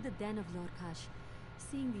through the den of Lorkhaj,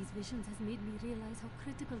 seeing these visions has made me realize how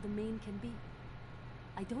critical the Main can be.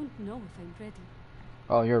 I don't know if I'm ready.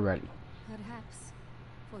 Oh, you're ready. Perhaps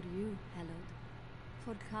for you, Hallowed.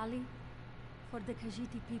 For Kali. For the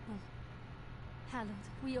Khajiiti people. Hallowed,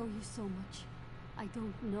 we owe you so much. I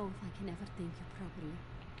don't know if I can ever thank you properly.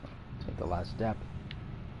 Take the last step.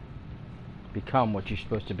 Become what you're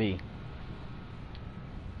supposed to be.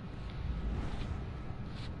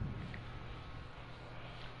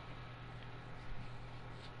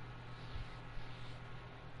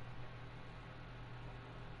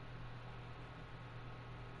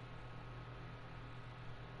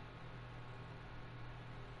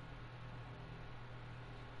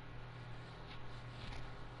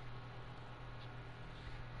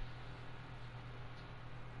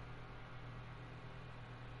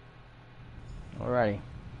 Alrighty.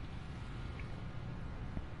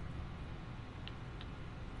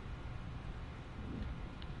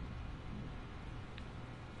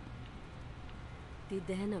 The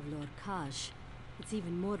den of Lorkhaj. It's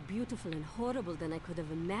even more beautiful and horrible than I could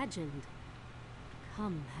have imagined.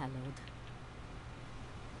 Come, Hallowed.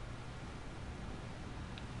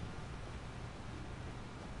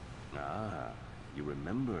 Ah, you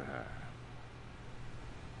remember her.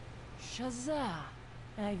 Shazza,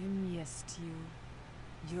 I've missed you.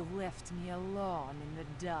 You left me alone in the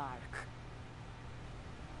dark.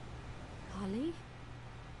 Kali?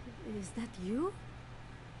 Is that you?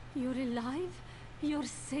 You're alive? You're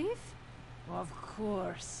safe? Of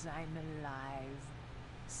course I'm alive.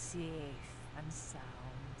 Safe and sound.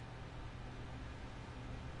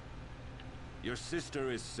 Your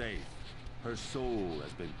sister is safe. Her soul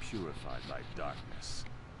has been purified by darkness.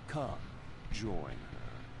 Come, join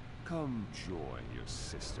her. Come join your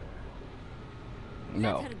sister.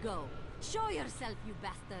 No. Let her go. Show yourself, you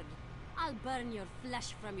bastard. I'll burn your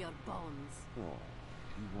flesh from your bones. Oh,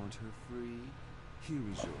 you want her free? Here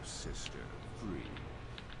is your sister,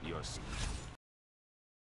 free. Your sister.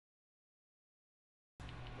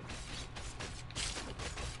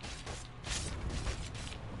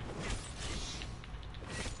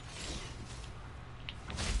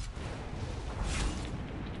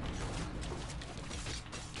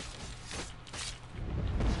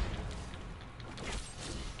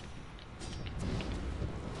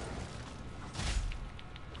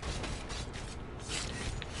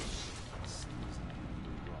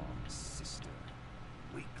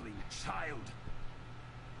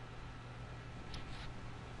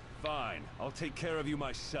 Fine, I'll take care of you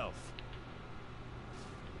myself.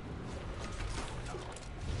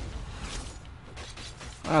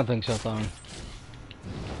 I don't think so, Thon.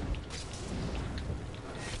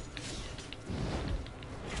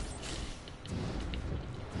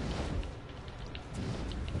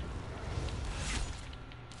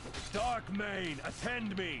 Darkmane,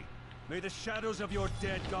 attend me! May the shadows of your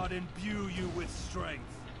dead god imbue you with strength.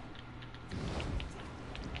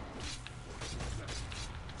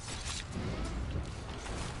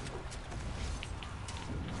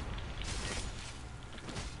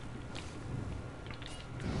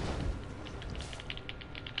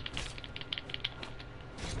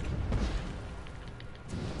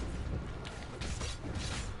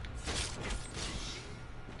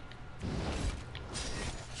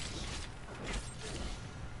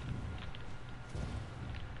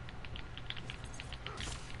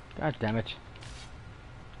 God damn it.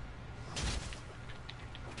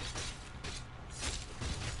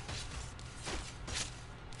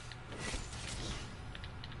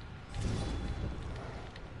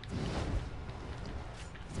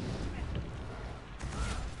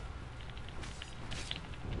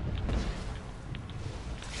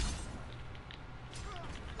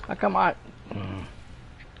 Oh, come on.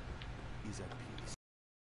 Is at peace.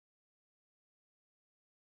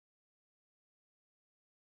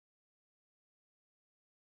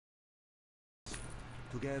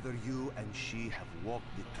 Together you and she have walked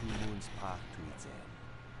the Two Moons path to its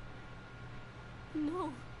end.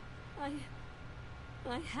 No.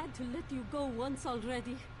 I had to let you go once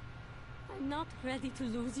already. I'm not ready to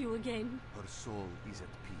lose you again. Her soul is at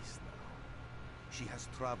peace now. She has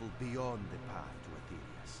traveled beyond the path to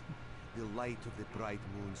Aetherius, the light of the bright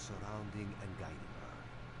moon surrounding and guiding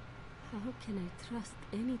her. How can I trust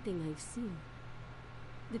anything I've seen?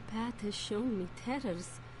 The path has shown me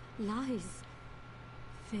terrors, lies,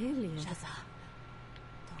 failure. Shaza,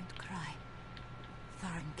 don't cry.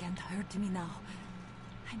 Tharn can't hurt me now.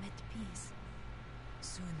 I'm at peace.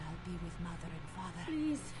 Soon I'll be with Mother and Father.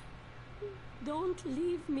 Please, don't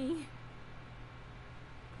leave me.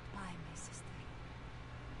 Goodbye, my sister.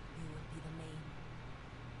 You will be the main.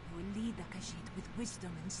 You will lead the Khajiit with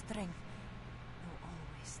wisdom and strength. Know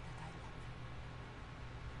always that I love you.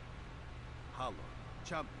 Hallow,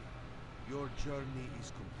 champion, your journey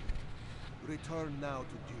is complete. Return now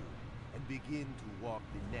to Dune and begin to walk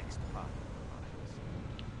the next path of your lives.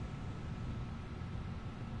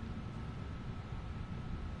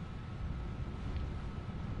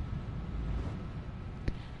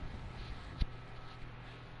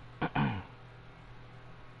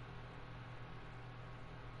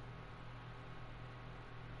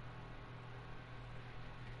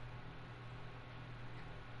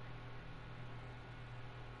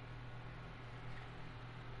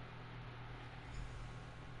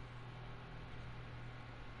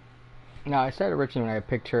 Now, I said originally when I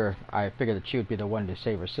picked her, I figured that she would be the one to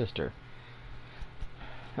save her sister.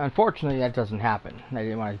 Unfortunately, that doesn't happen. I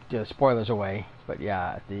didn't want to do spoilers away, but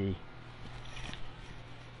yeah, the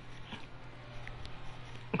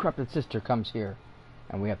corrupted sister comes here,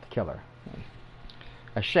 and we have to kill her.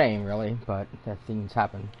 A shame, really, but that things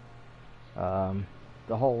happen. The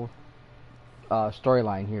whole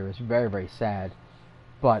storyline here is very, very sad,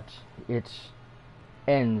 but it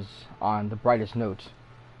ends on the brightest note.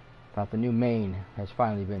 That the new Main has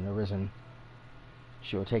finally been arisen.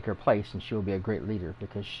 She will take her place, and she will be a great leader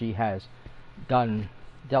because she has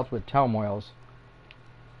dealt with turmoils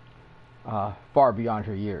far beyond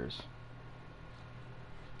her years,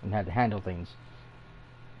 and had to handle things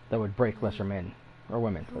that would break lesser men or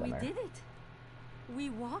women, for that matter. We did it. We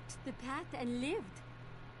walked the path and lived.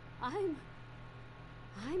 I'm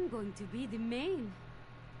going to be the Main,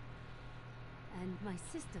 and my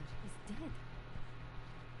sister is dead.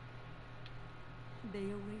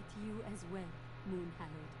 They await you as well, Moon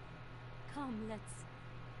Hallowed. Come,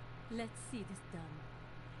 let's see this done.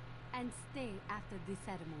 And stay after the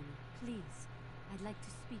ceremony, please. I'd like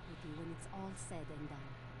to speak with you when it's all said and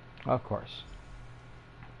done. Of course.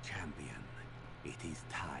 Champion, it is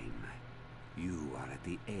time. You are at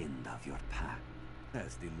the end of your path.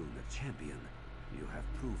 As the Lunar Champion, you have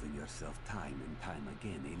proven yourself time and time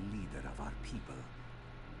again a leader of our people.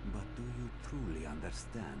 But do you truly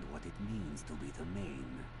understand what it means to be the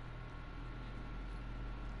Main?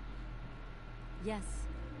 Yes,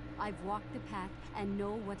 I've walked the path and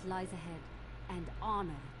know what lies ahead, and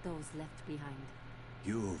honor those left behind.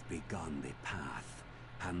 You've begun the path,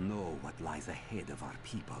 and know what lies ahead of our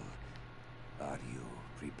people. Are you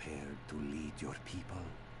prepared to lead your people?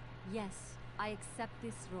 Yes, I accept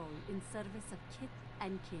this role in service of kith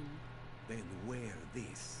and kin. Then wear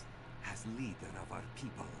this as leader of our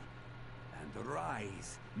people, and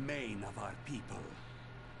rise, Main of our people.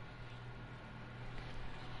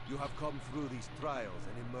 You have come through these trials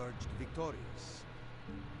and emerged victorious.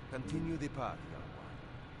 Continue the path, young one,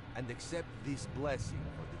 and accept this blessing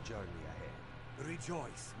for the journey ahead.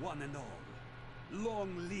 Rejoice, one and all.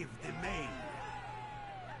 Long live the Main!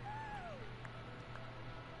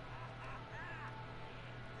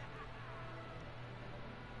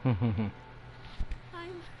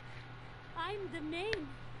 I'm the Main.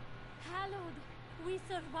 Hallowed, we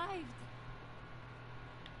survived.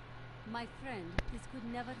 My friend, this could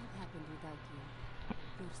never have happened without you.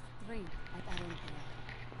 Your strength at Aranthea,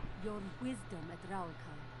 your wisdom at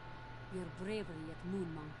Raulkal, your bravery at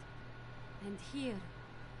Moonmount. And here,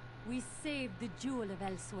 we saved the jewel of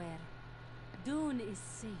Elsewhere. Dune is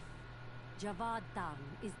safe. Javad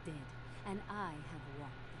Tarn is dead, and I have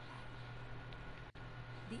walked the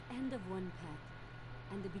path. The end of one path,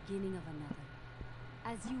 and the beginning of another.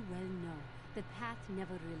 As you well know, the path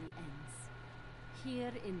never really ends.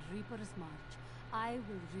 Here in Reaper's March, I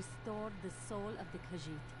will restore the soul of the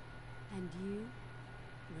Khajiit, and you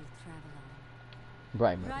will travel on.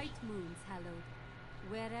 Bright moons, hallowed.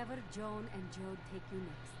 Wherever Joan and Jode take you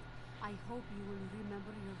next, I hope you will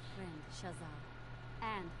remember your friend Shazar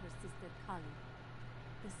and her sister Kali.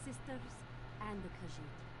 The sisters and the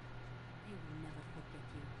Khajiit. They will never forget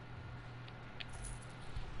you.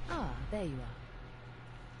 Ah, there you are.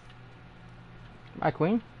 My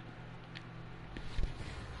queen?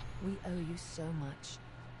 We owe you so much.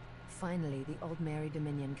 Finally, the Old Mary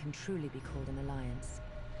Dominion can truly be called an alliance.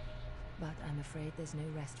 But I'm afraid there's no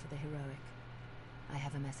rest for the heroic. I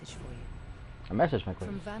have a message for you. A message, my queen?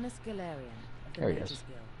 From Vanus Galarian of the There he Mages is.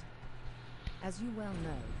 Guild. As you well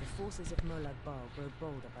know, the forces of Molag Bal grow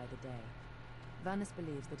bolder by the day. Vanus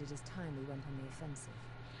believes that it is time we went on the offensive.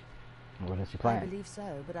 What is he I planning? believe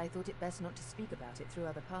so, but I thought it best not to speak about it through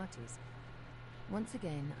other parties. Once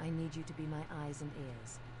again, I need you to be my eyes and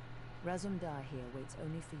ears. Razumdar here waits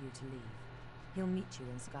only for you to leave. He'll meet you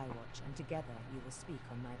in Skywatch, and together you will speak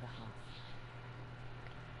on my behalf.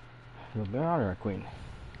 You'll be an honor, queen.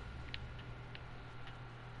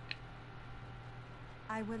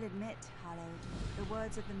 I will admit, Hallowed, the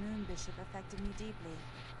words of the Moon Bishop affected me deeply.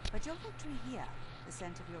 But your victory here, the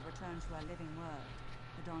scent of your return to our living world,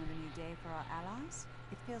 the dawn of a new day for our allies,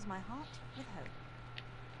 it fills my heart with hope.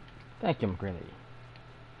 Thank you, my queen lady.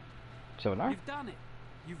 Sonar? You've done it.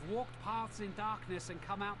 You've walked paths in darkness and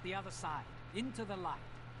come out the other side, into the light.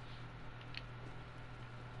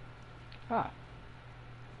 Ah.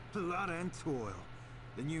 Blood and toil.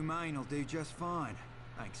 The new mane will do just fine,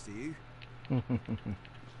 thanks to you.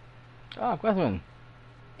 Ah, Gwethwyn.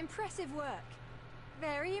 Impressive work.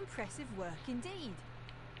 Very impressive work indeed.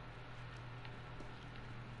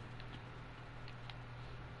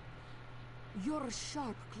 Your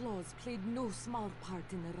sharp claws played no small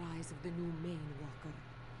part in the rise of the new Mane Walker.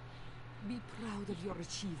 Be proud of your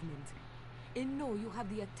achievement, and know you have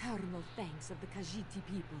the eternal thanks of the Khajiiti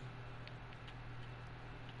people.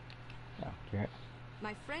 Okay.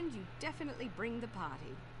 My friend, you definitely bring the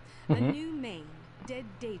party. A new Mane, dead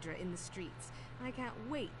Daedra in the streets. I can't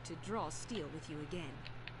wait to draw steel with you again.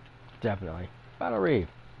 Definitely. Battle Reeve.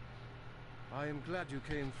 I am glad you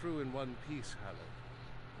came through in one piece, Hallowed.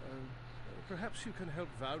 Perhaps you can help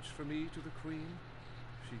vouch for me to the Queen?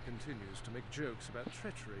 She continues to make jokes about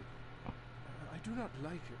treachery. I do not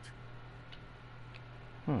like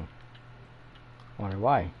it. Wonder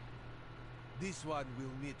why. This one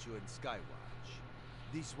will meet you in Skywatch.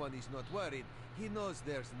 This one is not worried. He knows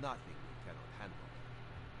there's nothing you cannot handle.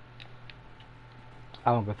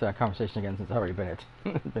 I won't go through that conversation again since I've already been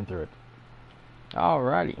been through it.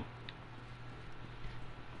 Alrighty.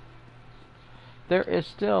 There is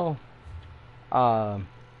still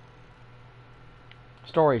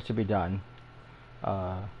stories to be done. We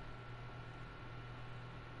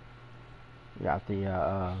got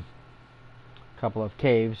the couple of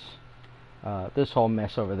caves. This whole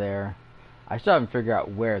mess over there. I still haven't figured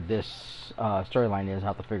out where this storyline is.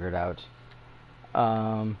 I'll have to figure it out.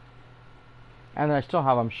 And then I still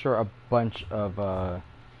have, I'm sure, a bunch of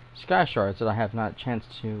sky shards that I have not a chance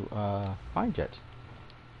to find yet.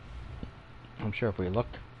 I'm sure if we look.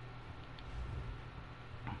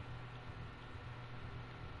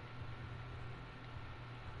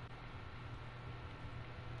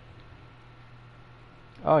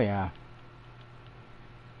 Oh yeah.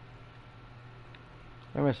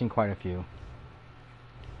 We're missing quite a few.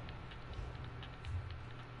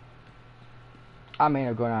 I may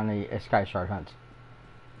have gone on a sky shard hunt.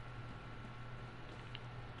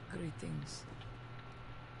 Greetings.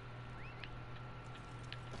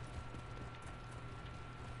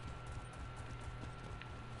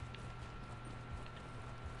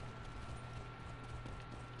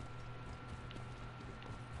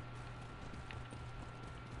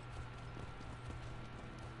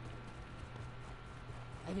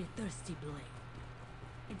 I'm a thirsty blade,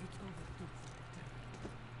 and it's overdue for the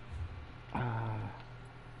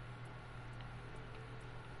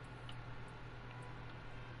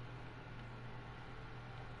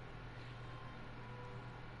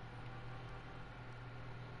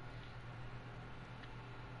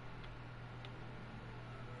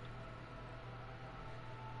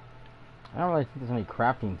I don't really think there's any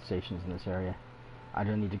crafting stations in this area. I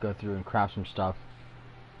don't need to go through and craft some stuff.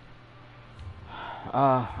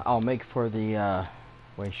 I'll make for the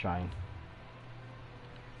way shrine.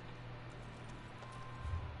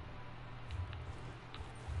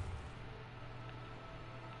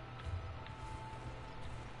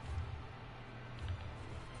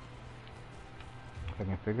 If I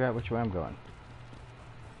can figure out which way I'm going.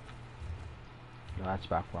 No, that's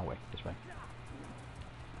back. Wrong way. This way.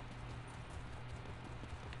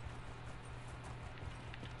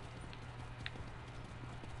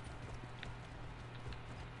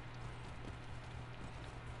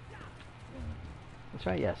 This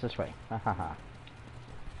way? Yes, this way. Ha ha ha.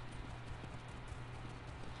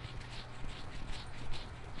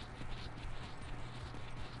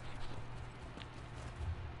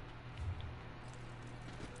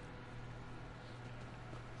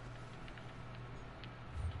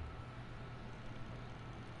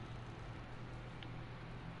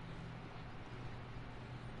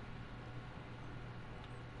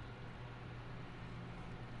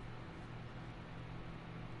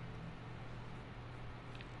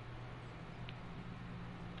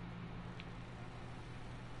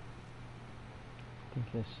 I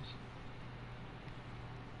think this is...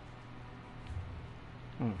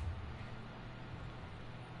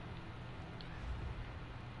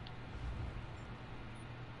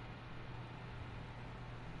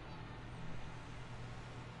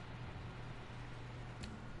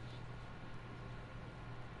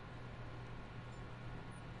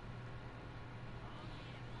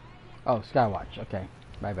 Oh, Skywatch. Okay,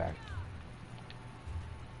 my bad.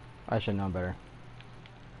 I should know better.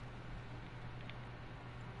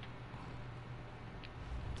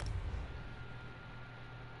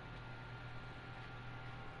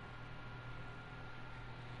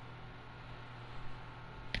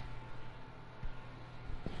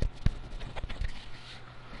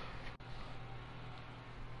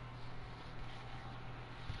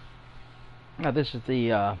 Now this is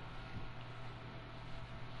the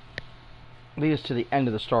lead us to the end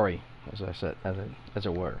of the story, as I said, as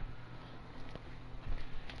it were.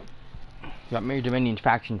 Got Mirror Dominion's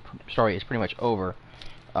faction story is pretty much over,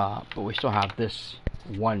 but we still have this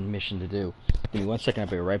one mission to do. Give me 1 second, I'll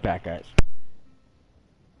be right back, guys.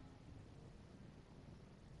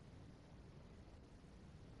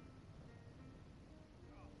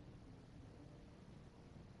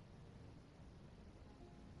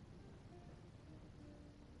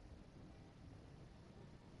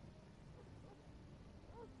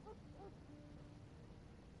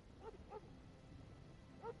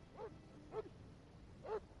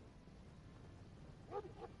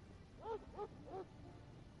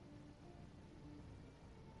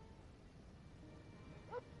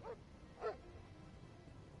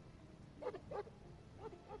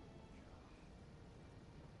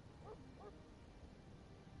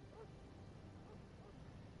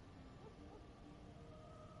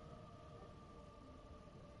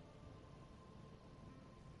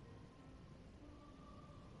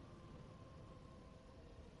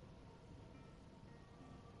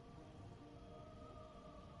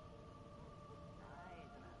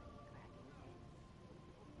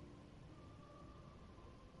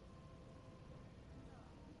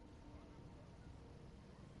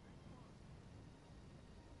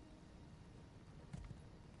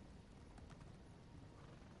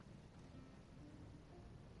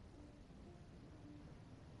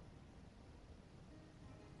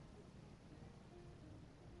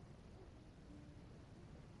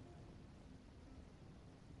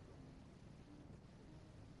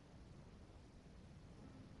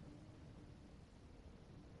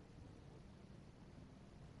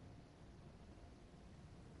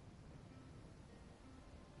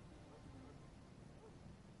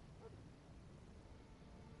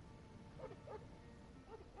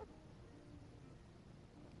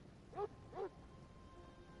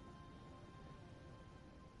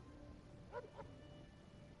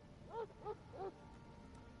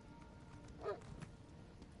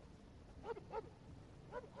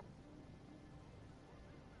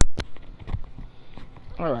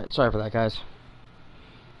 Alright, sorry for that, guys.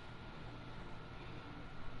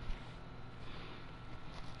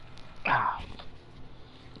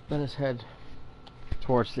 Let us head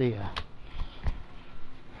towards the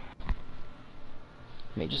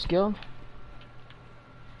Mage's Guild.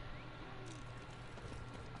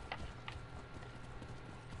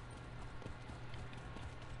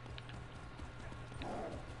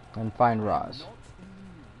 And find Roz.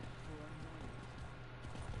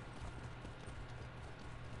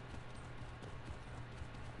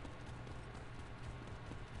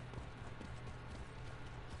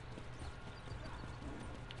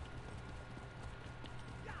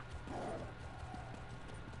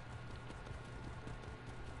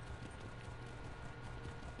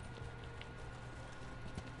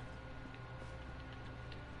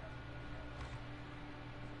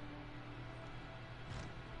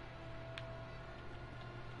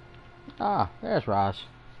 Ah, there's Roz.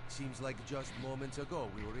 Seems like just moments ago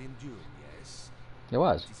we were in June, yes? It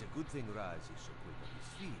was. It's a good thing Raz is so quick on his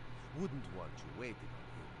feet. Wouldn't want you waiting on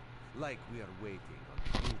him. Like we are waiting on the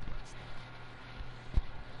Brood Master.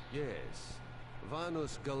 Yes.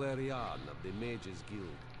 Vanus Galerian of the Mages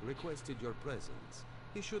Guild requested your presence.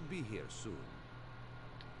 He should be here soon.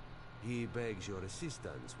 He begs your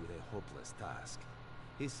assistance with a hopeless task.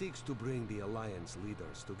 He seeks to bring the Alliance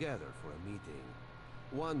leaders together for a meeting.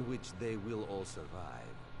 One which they will all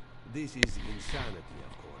survive. This is insanity,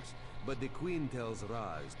 of course, but the Queen tells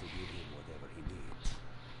Raz to give him whatever he needs.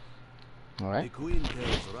 Alright. The Queen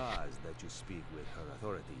tells Raz that you speak with her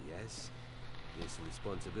authority, yes? This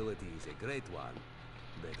responsibility is a great one.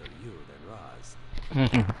 Better you than Raz.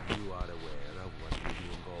 You are aware of what will be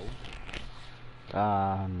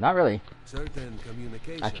involved? Not really. Certain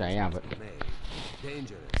communications Actually, I am, but... must be made.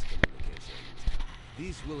 Dangerous communications.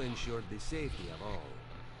 This will ensure the safety of all.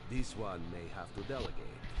 This one may have to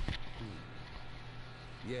delegate.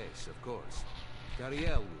 Yes, of course.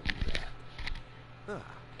 Cariel will do that. Ah,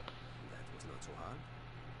 that was not so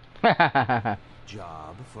hard.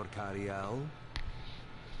 Job for Cariel.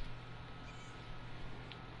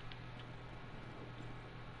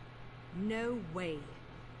 No way.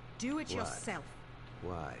 Do it Why? yourself.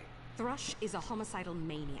 Why? Thrush is a homicidal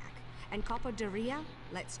maniac, and Copper Daria,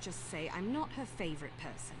 let's just say I'm not her favorite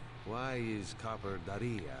person. Why is Copper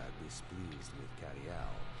Daria displeased with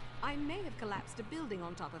Cariel? I may have collapsed a building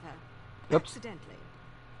on top of her. Oops. Accidentally.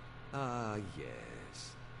 Ah,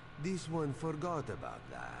 yes. This one forgot about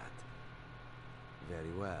that.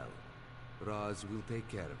 Very well. Raz will take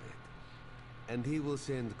care of it. And he will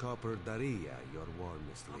send Copper Daria your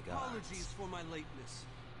warmest regards. Apologies for my lateness.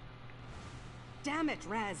 Damn it,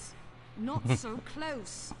 Raz. Not so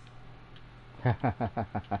close. Raz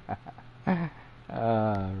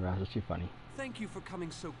is too funny. Thank you for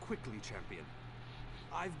coming so quickly, Champion.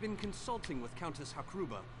 I've been consulting with Countess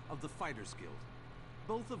Hakruba of the Fighters Guild.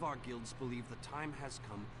 Both of our guilds believe the time has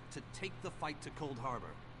come to take the fight to Cold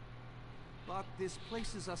Harbor. But this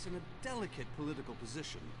places us in a delicate political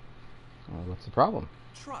position. What's the problem?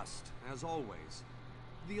 Trust, as always.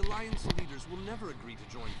 The Alliance leaders will never agree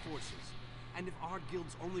to join forces. And if our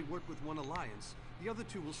guilds only work with one alliance, the other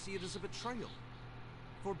two will see it as a betrayal.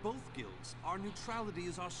 For both guilds, our neutrality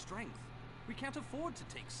is our strength. We can't afford to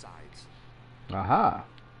take sides. Aha.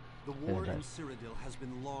 The war in Cyrodiil has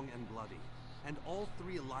been long and bloody, and all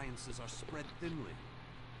three alliances are spread thinly.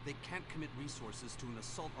 They can't commit resources to an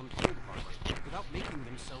assault on Cold Harbor without making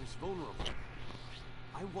themselves vulnerable.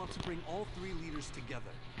 I want to bring all three leaders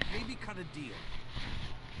together, maybe cut a deal.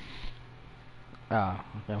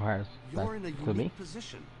 Okay, where's that? You're in a Could be. unique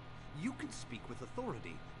position. You can speak with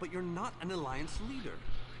authority, but you're not an alliance leader.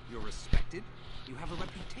 You're respected, you have a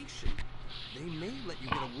reputation. They may let you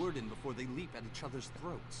get a word in before they leap at each other's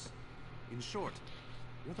throats. In short,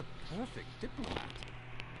 you're the perfect diplomat.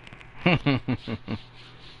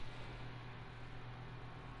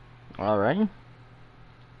 Alright.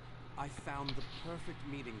 I found the perfect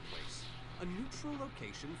meeting place. A neutral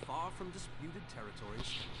location far from disputed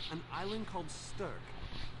territories, an island called Sturk.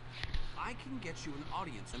 I can get you an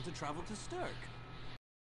audience and to travel to Sturk.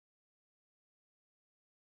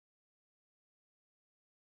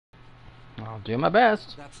 I'll do my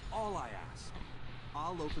best. That's all I ask.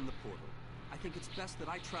 I'll open the portal. I think it's best that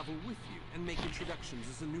I travel with you and make introductions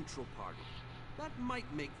as a neutral party. That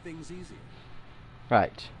might make things easier.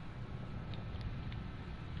 Right.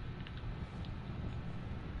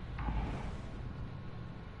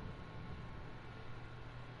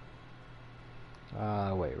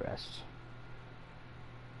 Wait, rest.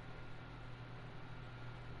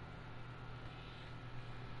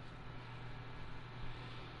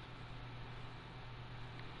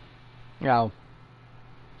 Now,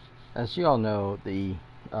 as you all know, the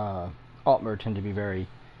Altmer tend to be very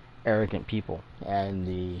arrogant people, and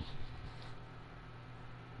the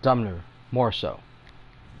Dumner more so.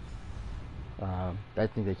 I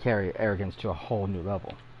think they carry arrogance to a whole new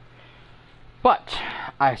level. But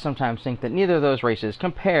I sometimes think that neither of those races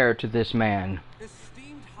compare to this man,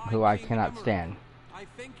 who I cannot stand. I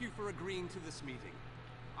thank you for agreeing to this meeting.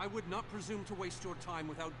 I would not presume to waste your time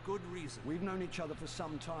without good reason. We've known each other for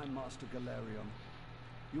some time, Master Galerion.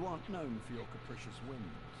 You aren't known for your capricious whims.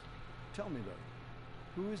 Tell me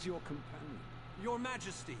though, who is your companion? Your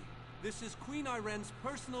Majesty, this is Queen Iren's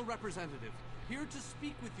personal representative, here to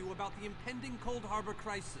speak with you about the impending Cold Harbor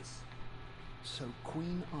crisis. So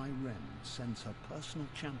Queen Iren sends her personal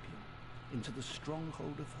champion into the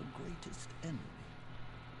stronghold of her greatest enemy.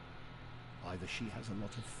 Either she has a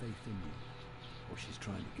lot of faith in you, or she's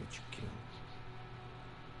trying to get you killed.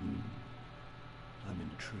 I'm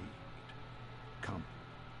intrigued. Come,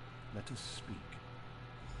 Let us speak.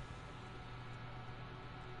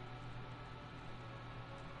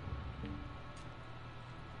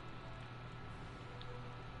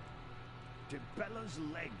 Dibella's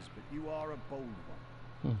legs, but you are a bold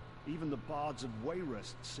one. Even the bards of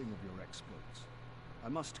Wayrest sing of your exploits. I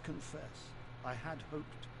must confess, I had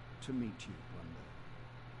hoped to meet you one day.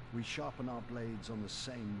 We sharpen our blades on the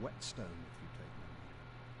same whetstone, if you take my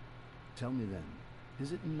meaning. Tell me then,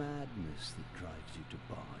 is it madness that drives you to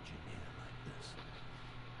barge in here like this?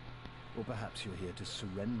 Or perhaps you're here to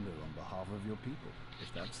surrender on behalf of your people.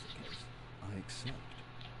 If that's the case, I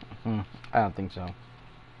accept. I don't think so.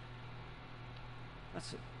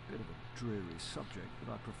 That's a bit of a dreary subject,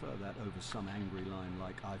 but I prefer that over some angry line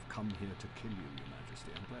like, "I've come here to kill you, Your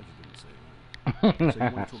Majesty." I'm glad you didn't say that. So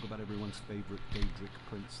you want to talk about everyone's favourite Daedric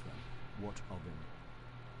prince, then? What of him?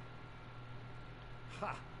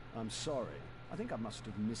 Ha! I'm sorry. I think I must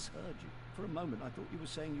have misheard you. For a moment, I thought you were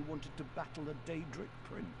saying you wanted to battle a Daedric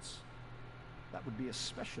prince. That would be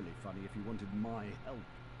especially funny if you wanted my help.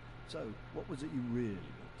 So, what was it you really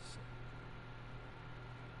wanted to say?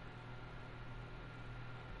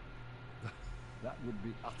 That would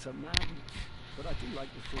be utter madness. But I do like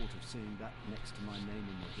the thought of seeing that next to my name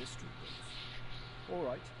in the history books. All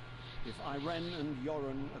right. If Irene and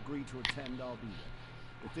Yoren agree to attend, I'll be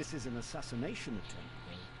there. If this is an assassination attempt,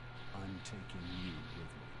 though, I'm taking you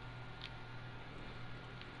with me.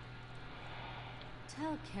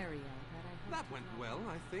 Tell Cariel that I hope That went well,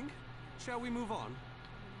 I think. Shall we move on?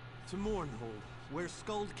 To Mournhold, where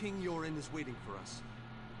Skald King Yoren is waiting for us.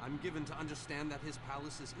 I'm given to understand that his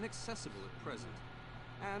palace is inaccessible at present.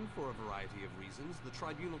 And for a variety of reasons, the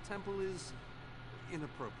Tribunal Temple is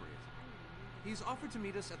inappropriate. He's offered to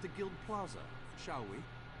meet us at the Guild Plaza. Shall we?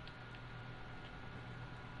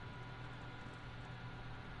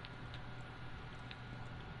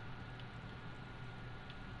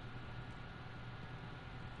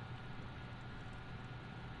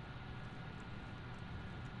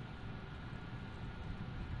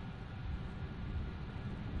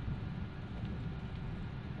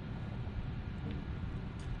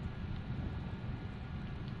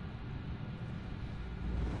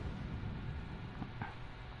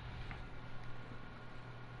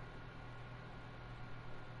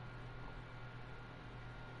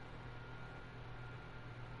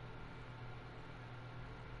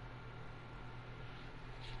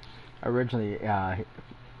 Originally,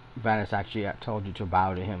 Vanus actually told you to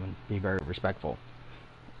bow to him and be very respectful.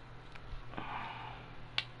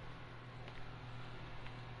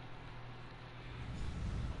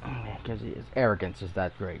 Because his arrogance is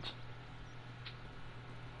that great.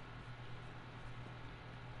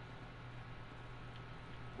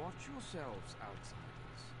 Watch yourselves,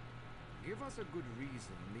 outsiders. Give us a good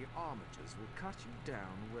reason and the Armigers will cut you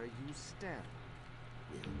down where you stand.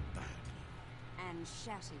 We'll bag you. And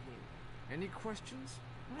shatter you. Any questions?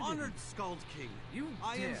 Honored Skald King,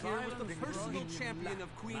 I am here with the personal champion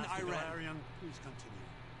of Queen Irene. Please continue.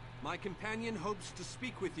 My companion hopes to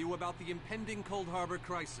speak with you about the impending Cold Harbor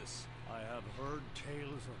crisis. I have heard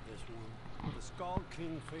tales of this one. The Skald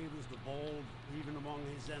King favors the bold, even among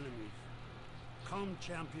his enemies. Come,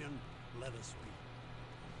 champion, let us speak.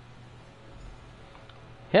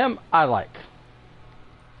 Him, I like.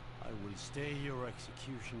 I will stay your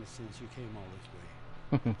execution since you came all this way.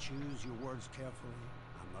 Choose your words carefully.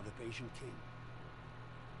 I'm not a patient king.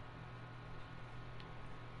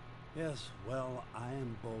 Yes, well, I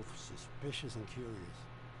am both suspicious and curious.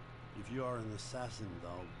 If you are an assassin,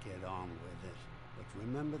 though, get on with it. But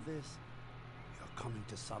remember this, you're coming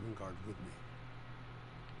to Sovngarde with me.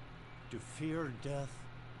 To fear death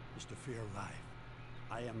is to fear life.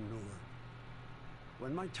 I am Noor.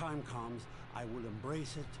 When my time comes, I will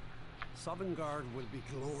embrace it. Sovngarde will be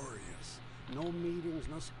glorious. No meetings,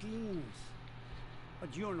 no schemes.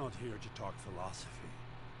 But you're not here to talk philosophy.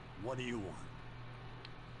 What do you want?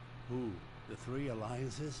 Who? The three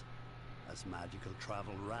alliances? Has magical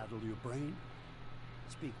travel rattled your brain?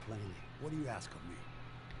 Speak plainly. What do you ask of me?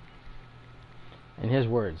 In his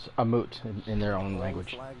words, a moot in their own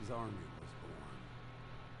language. Flag's army was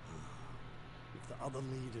born. If the other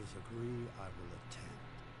leaders agree, I will attend.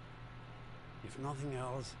 If nothing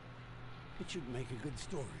else, it should make a good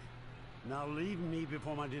story. Now leave me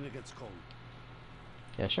before my dinner gets cold.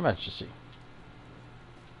 Yes, Your Majesty.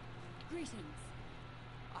 Greetings.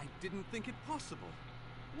 I didn't think it possible.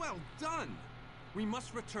 Well done! We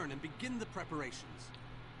must return and begin the preparations.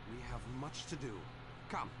 We have much to do.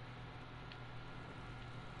 Come.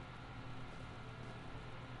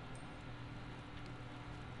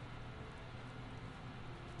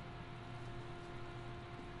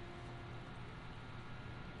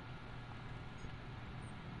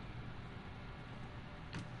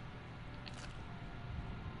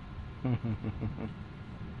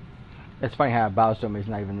 It's funny how Bowsdome is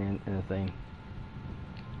not even in the thing.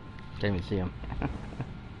 Can't even see him.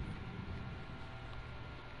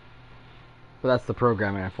 But that's the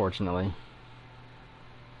programming, unfortunately.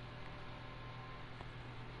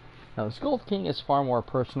 Now, the Skull King is far more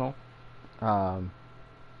personal.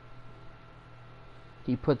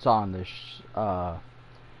 He puts on this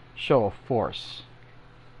show of force,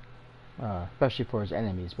 especially for his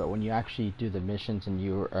enemies. But when you actually do the missions and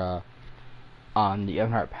you're on the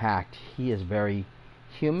Evanheart Pact, he is very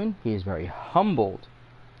human. He is very humbled.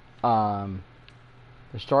 The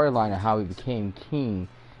storyline of how he became king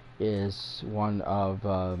is one of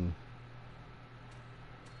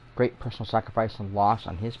great personal sacrifice and loss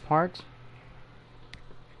on his part,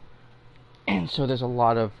 and so there's a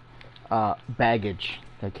lot of baggage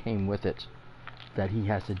that came with it that he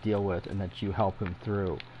has to deal with and that you help him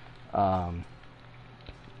through.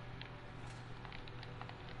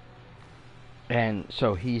 And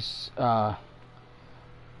so he's one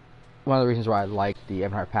of the reasons why I like the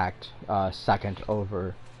Evanheart Pact second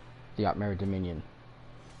over the Outmarried Dominion.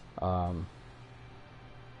 I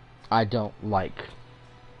don't like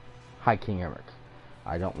High King Emeric.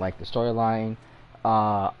 I don't like the storyline.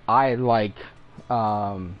 I like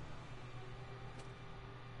the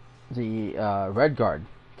Redguard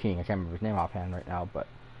King. I can't remember his name offhand right now, but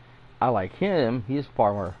I like him. He's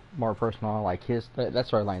far more personal. I like his that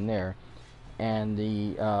storyline there, and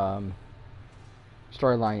the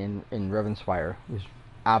storyline in Ravensfire is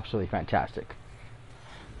absolutely fantastic.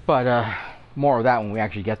 But more of that when we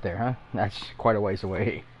actually get there, huh? That's quite a ways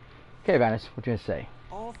away. Okay, Vanis, what you gonna say?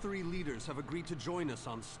 All three leaders have agreed to join us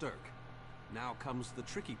on Stirk. Now comes the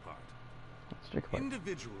tricky part.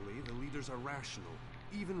 Individually, the leaders are rational,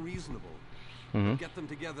 even reasonable. Mm-hmm. Get them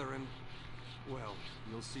together and, well,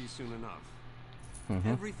 you'll see soon enough. Mm-hmm.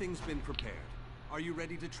 Everything's been prepared. Are you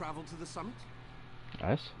ready to travel to the summit?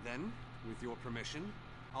 Nice. Then, with your permission,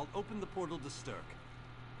 I'll open the portal to Stirk.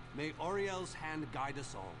 May Auriel's hand guide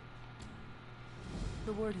us all.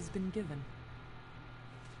 The word has been given.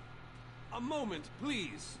 A moment,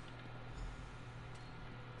 please.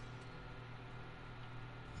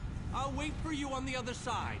 I'll wait for you on the other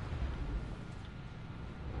side.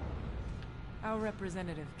 Our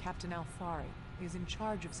representative, Captain Alfari, is in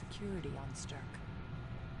charge of security on Stirk.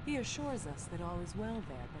 He assures us that all is well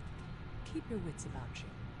there, but keep your wits about you.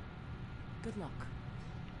 Good luck.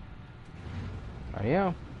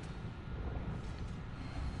 Yeah.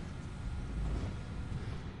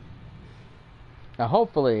 Now,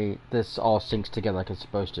 hopefully, this all syncs together like it's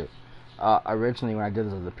supposed to. Originally, when I did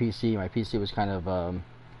this on the PC, my PC was kind of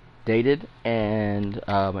dated, and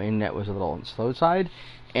my internet was a little on the slow side,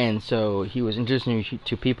 and so he was introducing me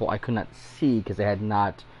to people I could not see because they had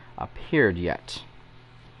not appeared yet.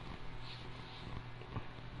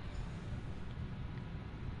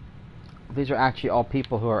 These are actually all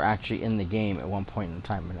people who are actually in the game at one point in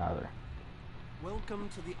time or another. Welcome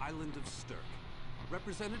to the island of Stirk.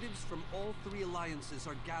 Representatives from all three alliances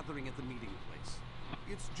are gathering at the meeting place.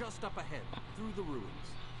 It's just up ahead, through the ruins.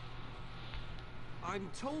 I'm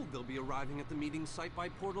told they'll be arriving at the meeting site by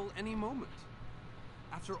portal any moment.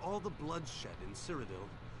 After all the bloodshed in Cyrodiil,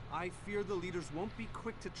 I fear the leaders won't be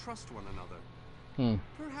quick to trust one another.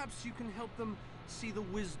 Perhaps you can help them see the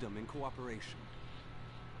wisdom in cooperation.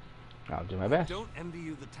 I'll do my best. I don't envy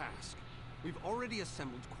you the task. We've already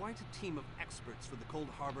assembled quite a team of experts for the Cold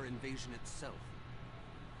Harbor invasion itself.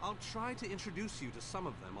 I'll try to introduce you to some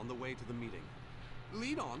of them on the way to the meeting.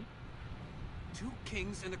 Lead on. 2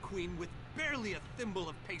 kings and a queen with barely a thimble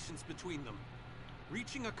of patience between them.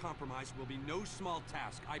 Reaching a compromise will be no small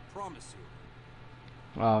task, I promise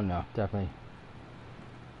you. Oh no, definitely.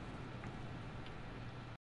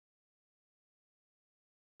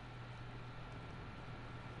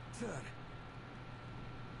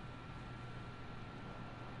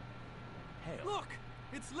 Hail. Look!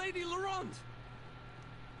 It's Lady Laurent!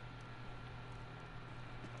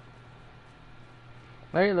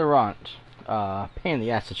 Lady Laurent, pain in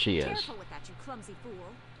the ass that she is. Careful with that, you clumsy fool.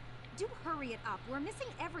 Do hurry it up. We're missing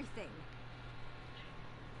everything.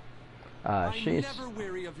 She's never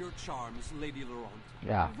weary of your charms, Lady Laurent.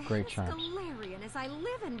 Yeah, great charms. Galarian as I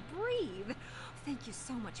live and breathe. Thank you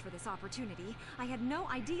so much for this opportunity. I had no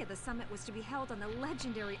idea the summit was to be held on the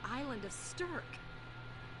legendary island of Stirk.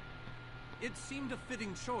 It seemed a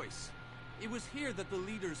fitting choice. It was here that the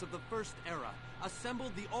leaders of the First Era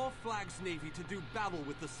assembled the All-Flags Navy to do battle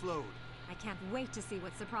with the Slode. I can't wait to see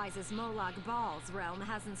what surprises Molag Bal's realm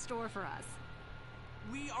has in store for us.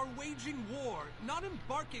 We are waging war, not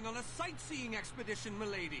embarking on a sightseeing expedition,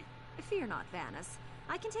 milady. Fear not, Vanis.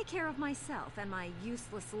 I can take care of myself and my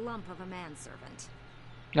useless lump of a manservant.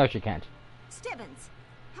 No, she can't. Stibbons,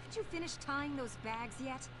 haven't you finished tying those bags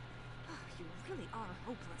yet? Oh, you really are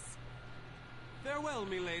hopeless. Farewell,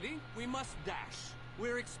 milady. We must dash.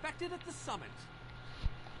 We're expected at the summit.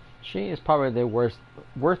 She is probably the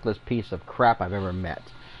worthless piece of crap I've ever met.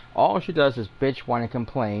 All she does is bitch, whine, and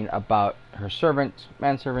complain about her servant,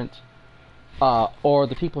 manservant, or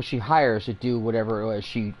the people she hires to do whatever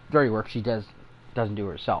it is dirty work she doesn't do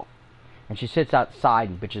herself. And she sits outside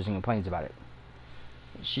and bitches and complains about it.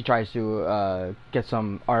 She tries to get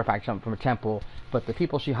some artifact from a temple, but the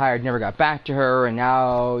people she hired never got back to her, and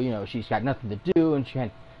now she's got nothing to do, and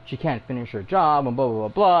she can't finish her job, and blah blah blah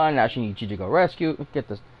blah. And now she needs you to go rescue. Get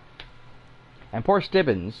this. And poor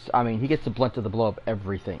Stibbons, I mean, he gets the blunt of the blow of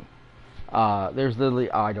everything. There's literally,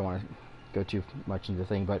 I don't want to go too much into the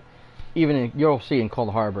thing, but even you'll see in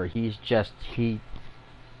Cold Harbor, he's just, the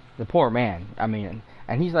poor man, I mean,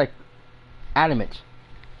 and he's like adamant,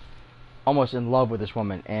 almost in love with this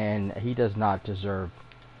woman, and he does not deserve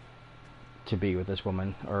to be with this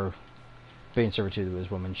woman, or be in servitude with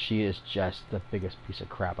this woman. She is just the biggest piece of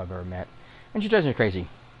crap I've ever met, and she drives me crazy.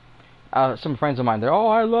 Some friends of mine, they're, oh,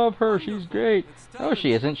 I love her, she's great. No,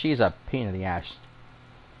 she isn't. She's a pain in the ass.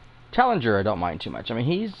 Tellinger, I don't mind too much. I mean,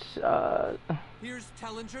 he's, Here's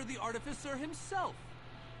Tellinger, the artificer himself.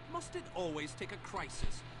 Must it always take a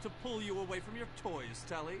crisis to pull you away from your toys,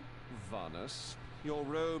 Telly? Vanus, your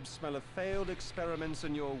robes smell of failed experiments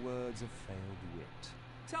and your words of failed wit.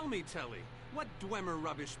 Tell me, Telly, what Dwemer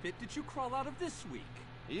rubbish pit did you crawl out of this week?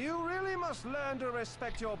 You really must learn to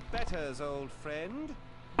respect your betters, old friend.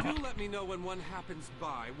 Do let me know when one happens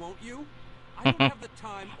by, won't you? I don't have the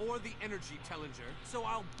time or the energy, Tellinger, so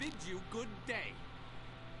I'll bid you good day.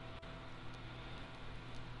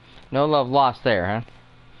 No love lost there, huh?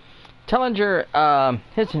 Tellinger,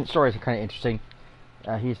 his stories are kind of interesting.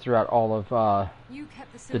 He's throughout all of you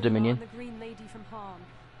kept the Dominion. The Green Lady from harm.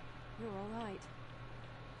 You're all right.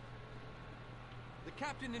 The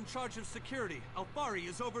captain in charge of security, Alfari,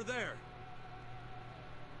 is over there.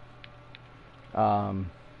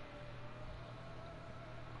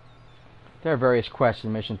 There are various quests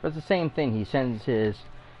and missions, but it's the same thing. He sends his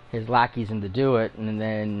lackeys in to do it, and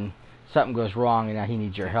then something goes wrong, and now he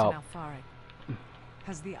needs your help. Alfari,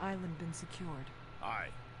 has the island been secured? Aye.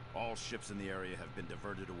 All ships in the area have been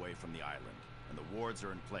diverted away from the island, and the wards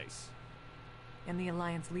are in place. And the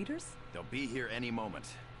Alliance leaders? They'll be here any moment.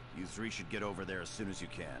 You three should get over there as soon as you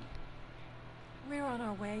can. We're on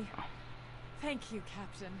our way. Thank you,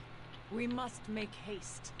 Captain. We must make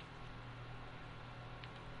haste.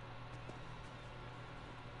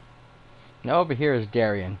 Now over here is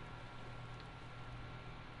Darien.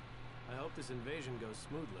 I hope this invasion goes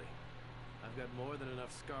smoothly. I've got more than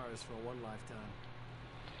enough scars for one lifetime.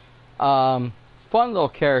 Fun little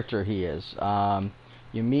character he is.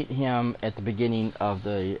 You meet him at the beginning of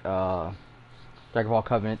the Daggerfall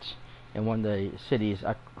Covenant in one of the cities,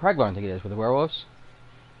 Craiglorn I think it is, with the werewolves.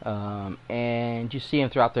 And you see him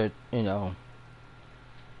throughout the,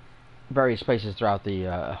 various places throughout the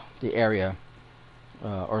area,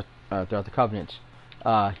 throughout the Covenant.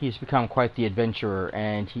 He's become quite the adventurer,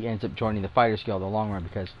 and he ends up joining the Fighters Guild in the long run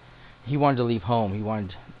because he wanted to leave home. He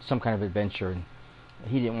wanted some kind of adventure, and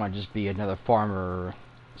he didn't want to just be another farmer or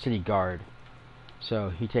city guard. So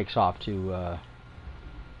he takes off to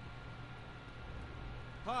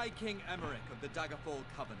High King Emmerich of the Daggerfall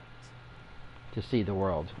Covenant. To see the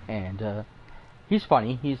world, and he's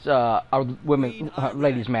funny. He's a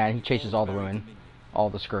ladies' man. He chases all the women, all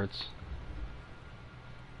the skirts.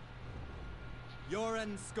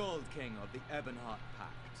 Yoren Skald King of the Ebonheart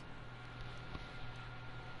Pact.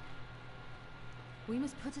 We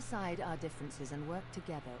must put aside our differences and work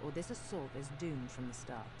together, or this assault is doomed from the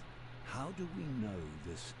start. How do we know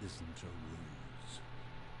this isn't a ruse?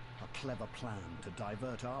 A clever plan to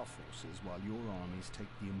divert our forces while your armies take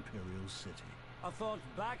the Imperial city. I thought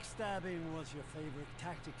backstabbing was your favorite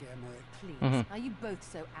tactic, Emmerich. Please, are you both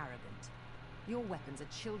so arrogant? Your weapons are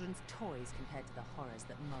children's toys compared to the horrors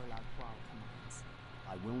that Molag Bal commands.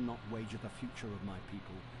 I will not wager the future of my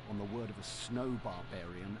people on the word of a snow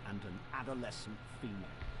barbarian and an adolescent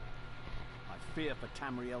female. I fear for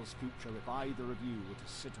Tamriel's future if either of you were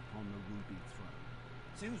to sit upon the ruby throne.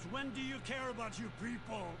 Since when do you care about your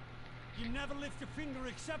people? You never lift a finger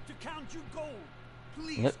except to count your gold.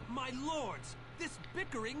 Please, my lords, this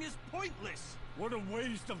bickering is pointless. What a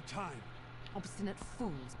waste of time. Obstinate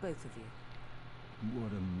fools, both of you.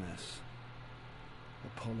 What a mess.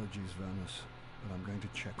 Apologies, Vanus, but I'm going to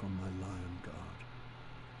check on my lion guard.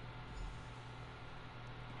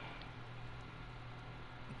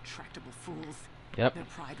 Intractable fools. Yep. Their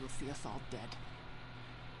pride will see us all dead.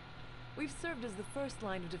 We've served as the first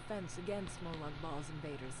line of defense against Molag Bal's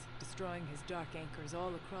invaders, destroying his dark anchors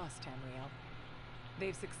all across Tamriel.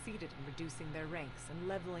 They've succeeded in reducing their ranks and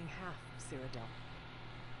leveling half of Cyrodiil.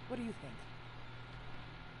 What do you think?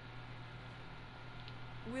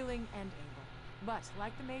 Willing and able. But,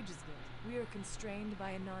 like the Mages Guild, we are constrained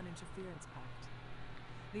by a non-interference pact.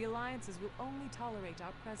 The alliances will only tolerate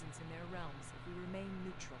our presence in their realms if we remain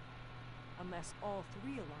neutral. Unless all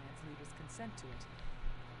 3 alliance leaders consent to it.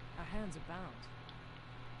 Our hands are bound.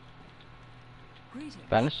 Greetings.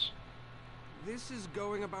 Venice? This is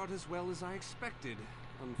going about as well as I expected,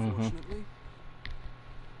 unfortunately.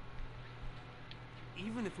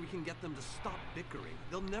 Even if we can get them to stop bickering,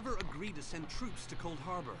 they'll never agree to send troops to Cold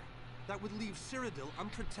Harbor. That would leave Cyrodiil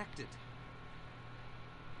unprotected.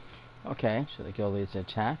 Okay, so the guild leads the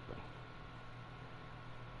attack.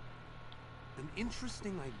 An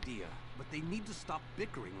interesting idea, but they need to stop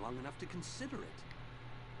bickering long enough to consider it.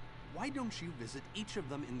 Why don't you visit each of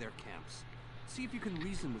them in their camps? See if you can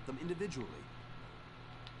reason with them individually.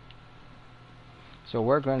 So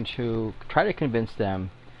we're going to try to convince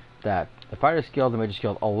them that the Fighters Guild and the Mages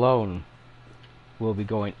Guild alone will be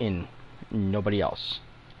going in, nobody else.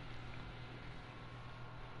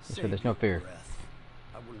 So there's no fear.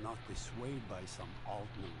 I will not be swayed by some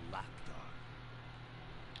Altman lapdog.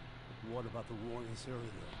 What about the war in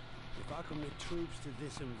Cyrodiil? If I commit troops to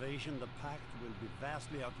this invasion, the Pact will be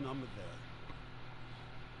vastly outnumbered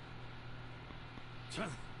there.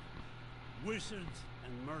 Wizards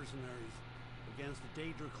and mercenaries against the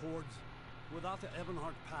Daedric hordes. Without the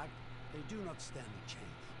Ebonheart Pact, they do not stand a chance.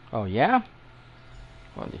 Oh yeah?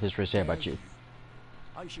 What did history say about you?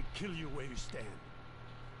 I should kill you where you stand.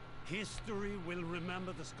 History will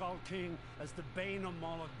remember the Skull King as the bane of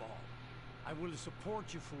Molag Bal. I will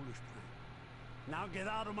support your foolish plan. Now get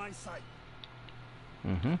out of my sight.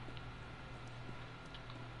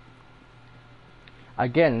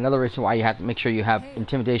 Again, another reason why you have to make sure you have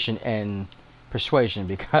intimidation and persuasion,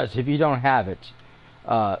 because if you don't have it,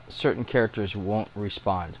 certain characters won't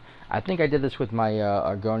respond. I think I did this with my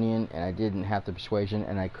Argonian, and I didn't have the persuasion,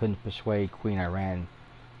 and I couldn't persuade Queen Ayrenn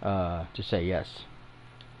to say yes.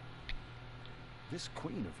 This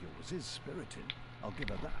queen of yours is spirited, I'll give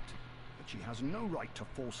her that. But she has no right to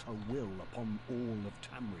force her will upon all of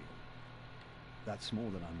Tamriel. That's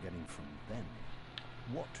more than I'm getting from them.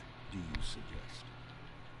 What do you suggest?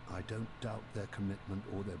 I don't doubt their commitment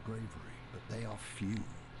or their bravery, but they are few,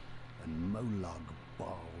 and Molag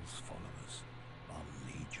Bal's followers are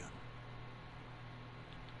legion.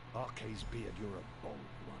 Arcais Beard, you're a bold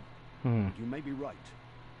one. You may be right.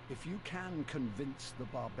 If you can convince the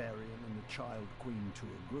barbarian and the Child Queen to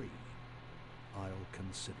agree, I'll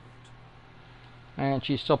consider it. And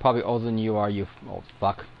she's still probably older than you are, you old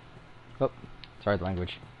fuck. Oh, sorry the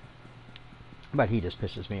language. But he just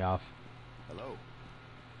pisses me off. Hello.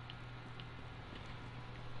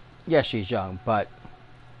 Yes, she's young, but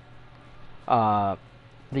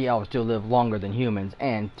the elves do live longer than humans.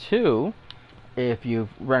 And 2, if you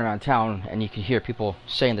run around town and you can hear people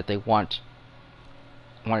saying that they wanted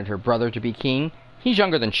her brother to be king, he's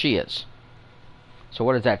younger than she is. So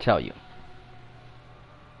what does that tell you?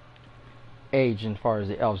 Age, as far as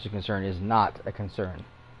the elves are concerned, is not a concern.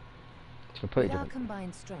 It's completely With our different.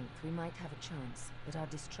 combined strength, we might have a chance, but our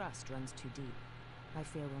distrust runs too deep. I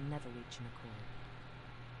fear we'll never reach an accord.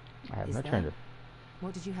 I have Is no there? trend.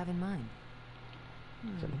 What did you have in mind?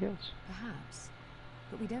 It's in the hills. Perhaps.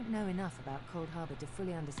 But we don't know enough about Cold Harbor to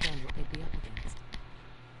fully understand what they'd be up against.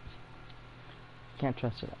 Can't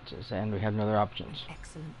trust the Elves, and we have no other options.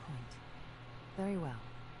 Excellent point. Very well.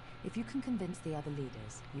 If you can convince the other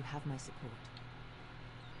leaders, you have my support.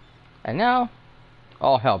 And now,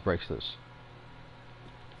 all hell breaks loose.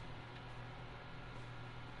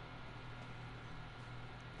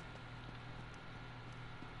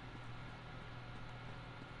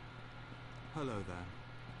 Hello there.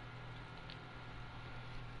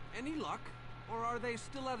 Any luck? Or are they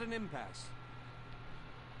still at an impasse?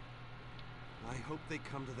 I hope they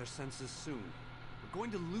come to their senses soon. We're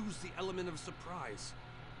going to lose the element of surprise.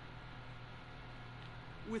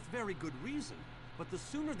 With very good reason, but the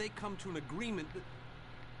sooner they come to an agreement...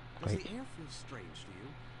 Does the air feel strange to you?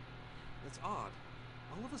 That's odd.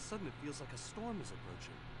 All of a sudden it feels like a storm is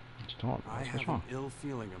approaching. Storm? I have an ill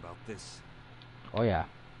feeling about this. Oh yeah.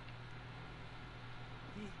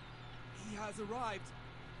 He has arrived.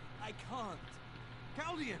 I can't.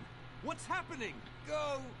 Caldian, what's happening?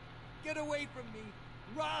 Go! Get away from me!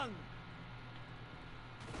 Run!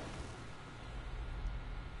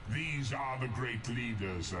 These are the great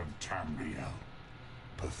leaders of Tamriel.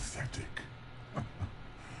 Pathetic.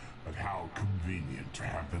 But how convenient to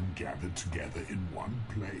have them gathered together in one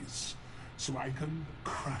place. so I can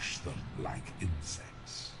crush them like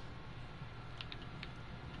insects.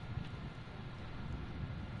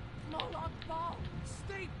 Molag Bal!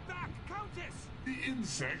 Stay back, Countess! The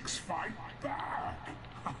insects fight back.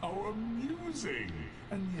 How amusing,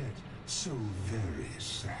 and yet so very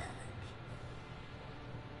sad.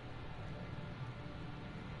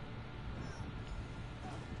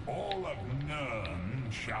 All of Nirn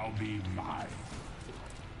shall be mine.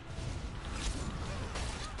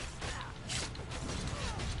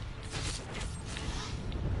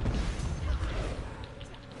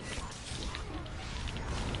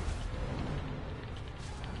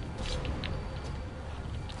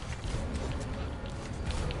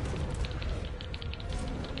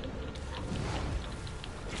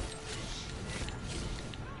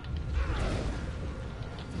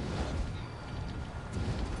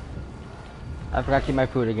 I forgot to eat my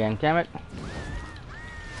food again, damn it.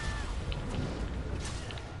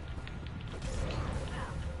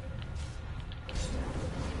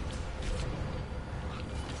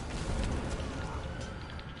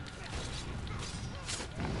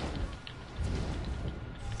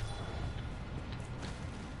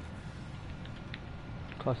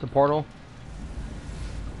 Close the portal.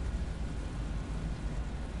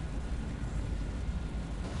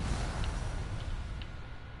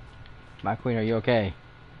 My queen, are you okay?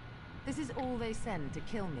 This is all they send to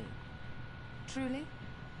kill me. Truly?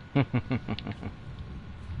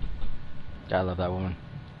 I love that woman.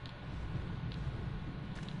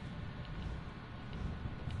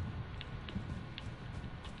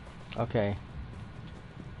 Okay.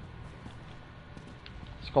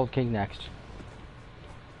 Skald King next.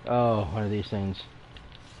 Oh, one of these things.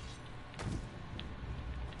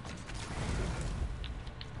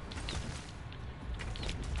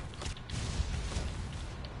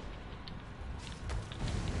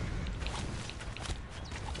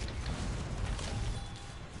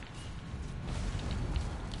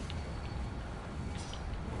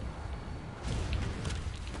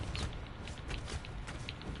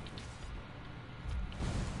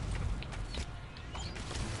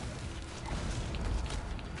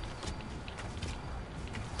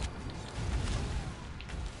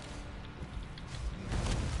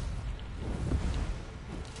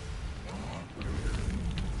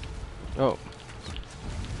 Oh.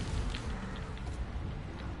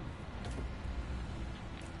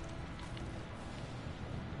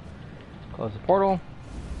 Close the portal.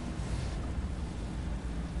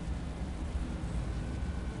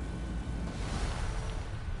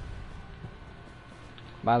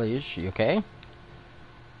 Miley, you okay?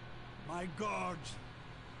 My guards,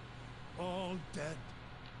 all dead.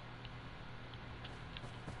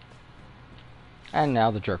 And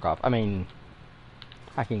now the jerk off. I mean,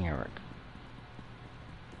 hacking Eric.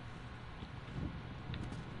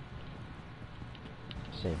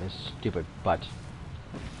 Save his stupid butt.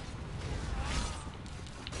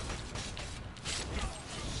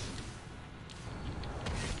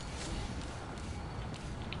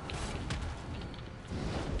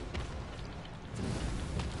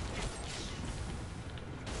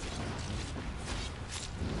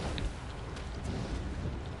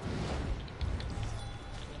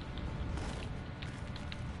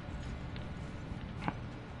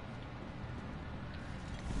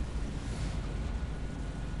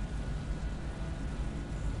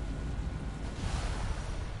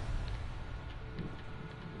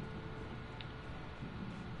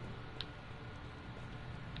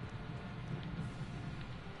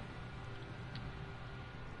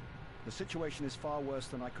 The situation is far worse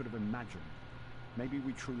than I could have imagined. Maybe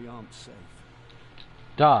we truly aren't safe.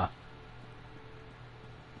 Duh.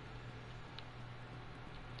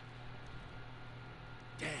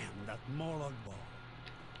 Damn that Molag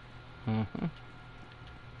Bal. Mm-hmm.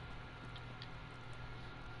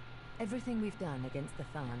 Everything we've done against the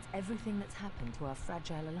Tharns, everything that's happened to our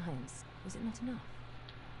fragile alliance, was it not enough?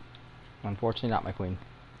 Unfortunately not, my queen.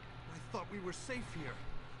 I thought we were safe here,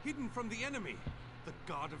 hidden from the enemy. The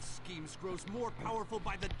god of schemes grows more powerful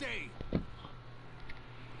by the day.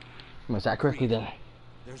 Was that correctly done?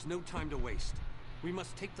 There's no time to waste. We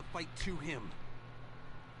must take the fight to him.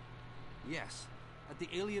 Yes, at the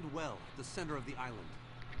Iliad Well, the center of the island.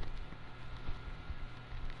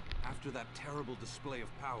 After that terrible display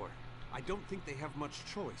of power, I don't think they have much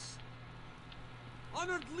choice.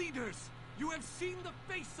 Honored leaders, you have seen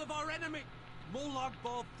the face of our enemy. Molag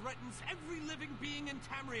Bal threatens every living being in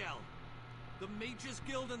Tamriel. The Mages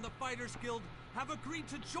Guild and the Fighters Guild have agreed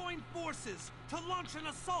to join forces to launch an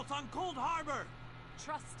assault on Cold Harbor.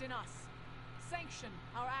 Trust in us. Sanction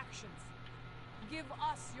our actions. Give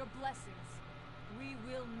us your blessings. We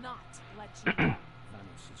will not let you down.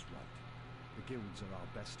 Vanos is right. guilds are our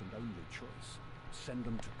best and only choice. Send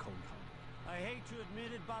them to Coldharbour. I hate to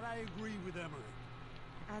admit it, but I agree with Emmerich.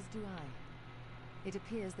 As do I. It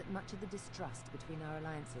appears that much of the distrust between our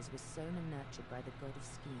alliances was sown and nurtured by the god of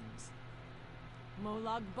schemes.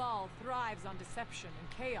 Molag Bal thrives on deception and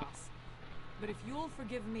chaos. But if you'll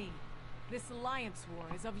forgive me, this alliance war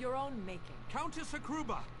is of your own making. Countess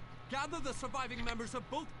Akruba! Gather the surviving members of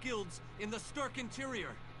both guilds in the Sturk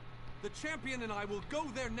interior. The champion and I will go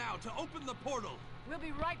there now to open the portal. We'll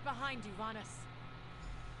be right behind you, Vanus.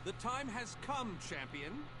 The time has come,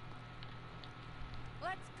 champion.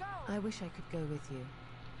 Let's go! I wish I could go with you.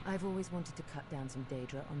 I've always wanted to cut down some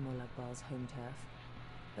Daedra on Molag Bal's home turf.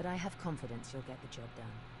 But I have confidence you'll get the job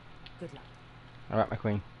done. Good luck. Alright, my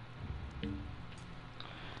queen.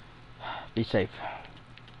 Be safe.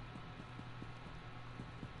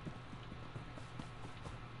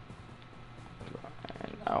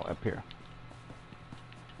 And now up here.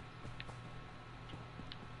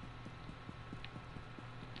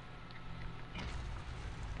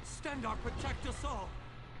 Stendarr, protect us all!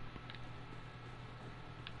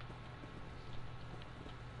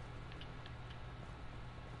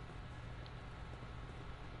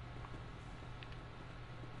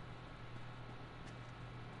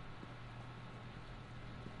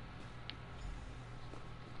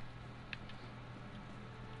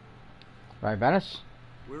 Right, Vanus?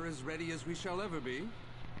 We're as ready as we shall ever be.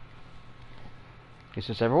 Is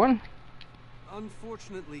this everyone?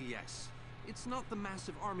 Unfortunately, yes. It's not the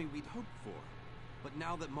massive army we'd hoped for. But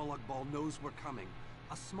now that Molag Bal knows we're coming,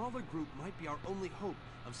 a smaller group might be our only hope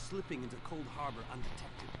of slipping into Coldharbour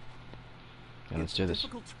undetected. Yeah, let's do this. It's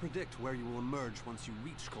difficult to predict where you will emerge once you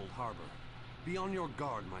reach Coldharbour. Be on your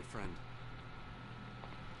guard, my friend.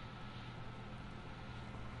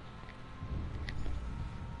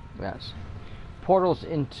 Yes. Portals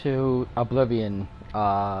into Oblivion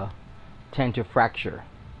tend to fracture.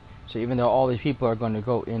 So even though all these people are going to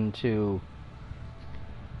go into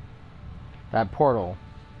that portal,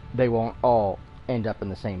 they won't all end up in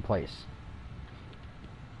the same place.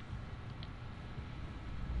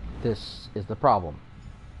 This is the problem.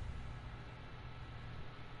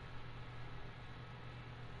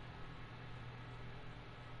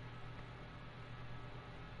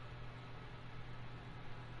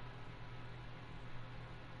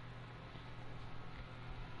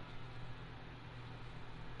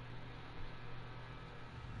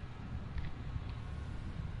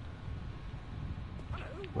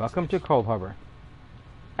 Welcome to Coldharbour.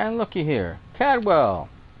 And looky here, Cadwell.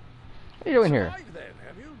 What are you doing here? Survived then,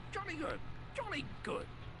 have you? Jolly good. Jolly good.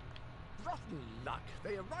 Rotten luck.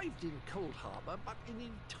 They arrived in Coldharbour, but in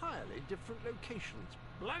entirely different locations.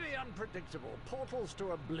 Bloody unpredictable. Portals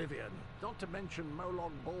to oblivion. Not to mention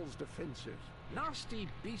Molag Bal's defences. Nasty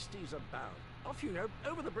beasties abound. Off you go,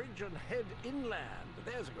 over the bridge and head inland.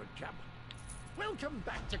 There's a good chap. Welcome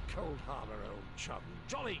back to Coldharbour, old chum.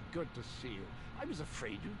 Jolly good to see you. I was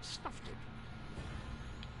afraid you'd snuffed it.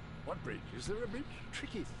 What bridge? Is there a bridge?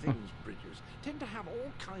 Tricky things, bridges. Tend to have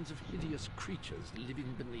all kinds of hideous creatures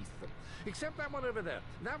living beneath them. Except that one over there.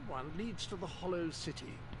 That one leads to the Hollow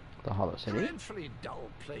City. The Hollow City? Dreadfully dull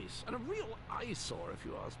place, and a real eyesore if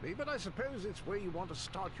you ask me, but I suppose it's where you want to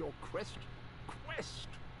start your quest. Quest!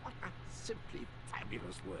 What a simply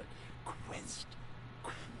fabulous word. Quest.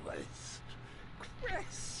 Quest.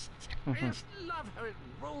 Quest! I just love how it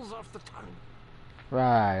rolls off the tongue.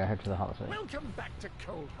 Right, I head to the Hollow City. Welcome back to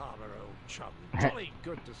Coldharbour, old chum. Jolly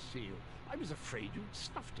good to see you. I was afraid you'd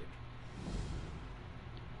snuffed it.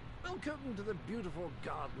 Welcome to the beautiful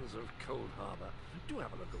gardens of Coldharbour. Do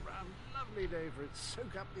have a look around. Lovely day for it.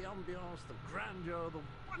 Soak up the ambiance, the grandeur, the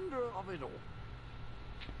wonder of it all.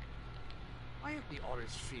 I have the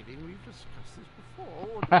oddest feeling we've discussed this before,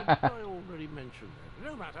 or did I already mention that?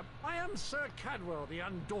 No matter. I am Sir Cadwell, the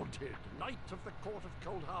Undaunted, Knight of the Court of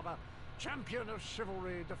Coldharbour, champion of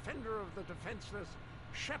chivalry, defender of the defenceless,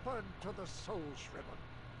 shepherd to the soul-shriven.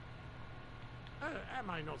 Am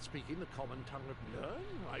I not speaking the common tongue of learn?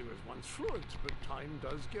 I was once fluent, but time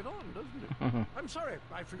does get on, doesn't it? I'm sorry,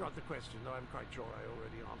 I forgot the question, though I'm quite sure I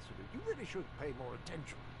already answered it. You really should pay more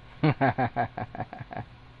attention.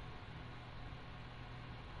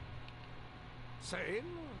 Saying,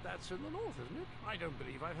 that's in the north, isn't it? I don't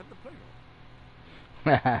believe I had the pleasure.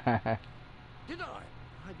 Did I?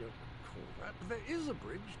 I don't recall that. But there is a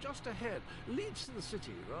bridge just ahead. Leads to the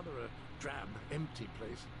city. Rather a drab, empty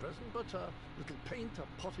place at present, but a little paint, a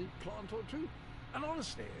potted plant or two. And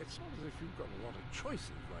honestly, it's not as if you've got a lot of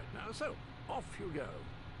choices right now. So, off you go.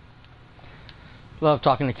 Love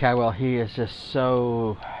talking to Cadwell. He is just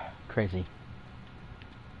so crazy.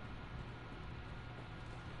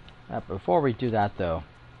 Before we do that, though,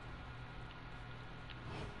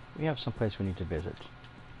 We have some place we need to visit.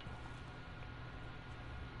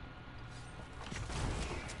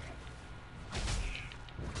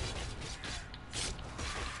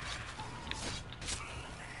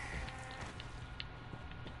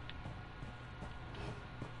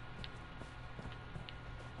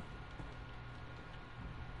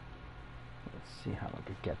 Let's see how I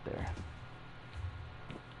could get there.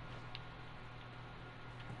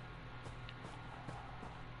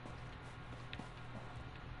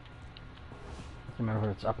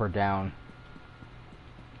 Remember if it's up or down.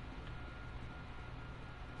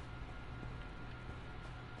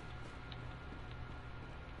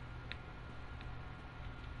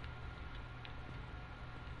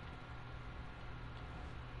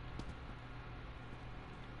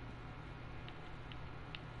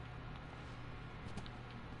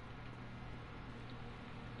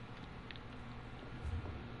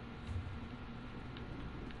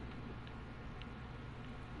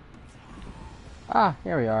 Ah,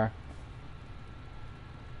 here we are.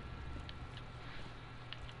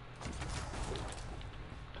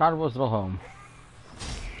 Cotterwell's little home.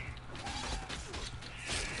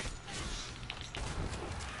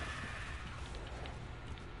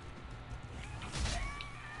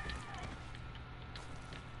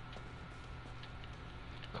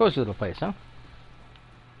 Cozy little place, huh?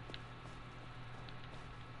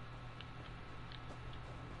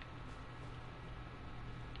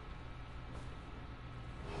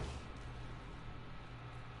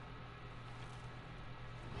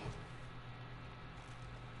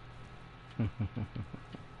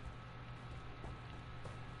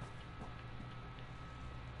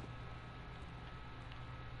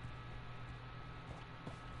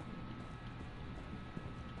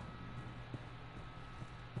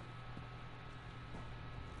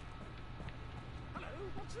 Hello,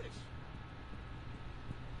 what's this?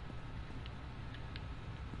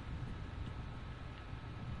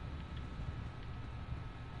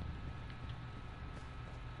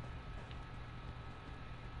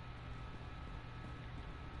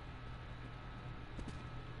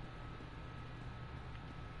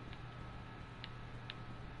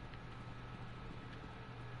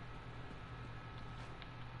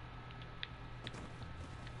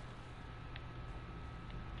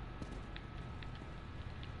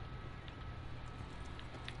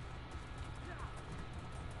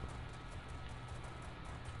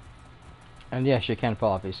 And yes, you can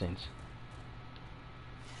fall off these things.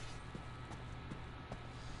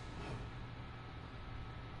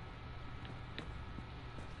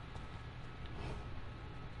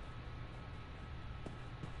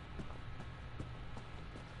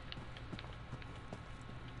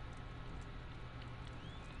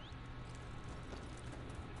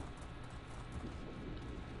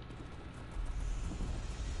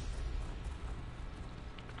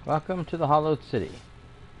 Welcome to the Hollowed City.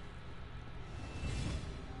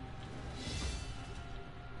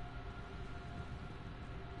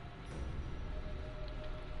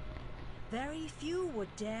 Very few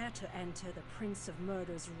would dare to enter the Prince of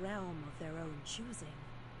Murder's realm of their own choosing.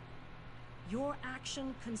 Your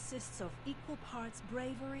action consists of equal parts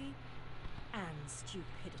bravery and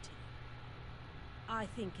stupidity. I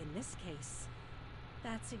think in this case,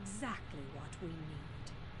 that's exactly what we need.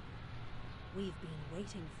 We've been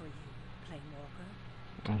waiting for you,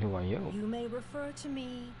 Planewalker. And who are you? You may refer to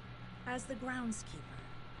me as the Groundskeeper,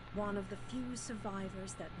 one of the few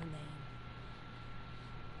survivors that remain.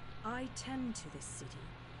 I tend to this city.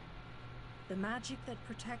 The magic that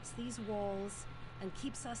protects these walls and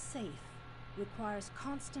keeps us safe requires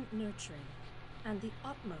constant nurturing and the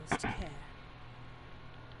utmost care.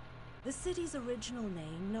 The city's original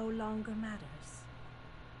name no longer matters.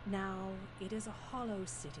 Now it is a hollow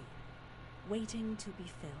city, waiting to be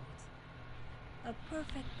filled. A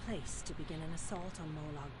perfect place to begin an assault on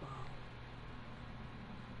Molag Bal.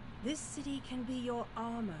 This city can be your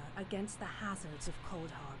armor against the hazards of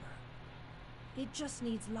Cold Harbor. It just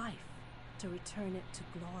needs life to return it to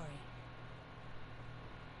glory.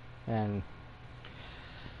 And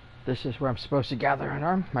this is where I'm supposed to gather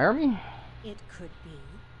my army? It could be.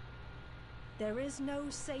 There is no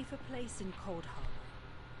safer place in Cold Harbor,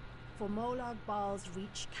 for Molag Bal's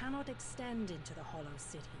reach cannot extend into the Hollow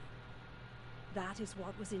City. That is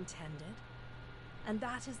what was intended, and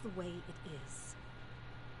that is the way it is.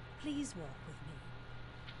 Please walk with me.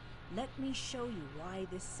 Let me show you why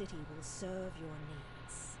this city will serve your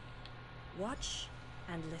needs. Watch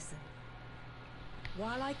and listen.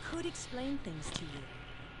 While I could explain things to you,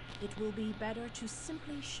 it will be better to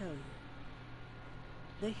simply show you.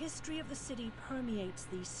 The history of the city permeates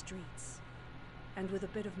these streets, and with a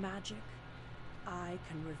bit of magic, I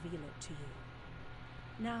can reveal it to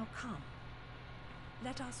you. Now come,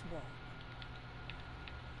 let us walk.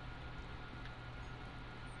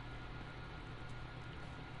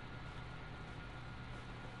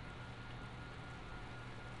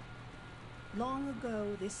 Long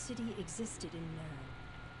ago, this city existed in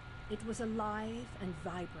Nirn. It was alive and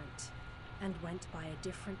vibrant, and went by a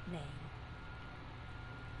different name.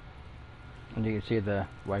 And you can see the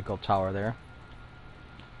white gold tower there.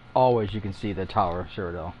 Always you can see the Tower of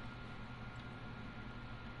Cyrodiil.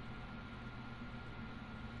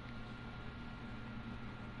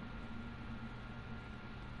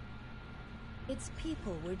 Its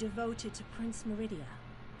people were devoted to Prince Meridia,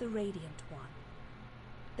 the Radiant One.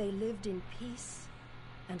 They lived in peace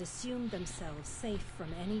and assumed themselves safe from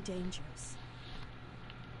any dangers.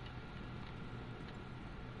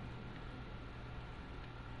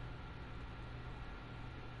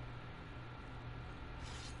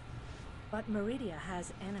 But Meridia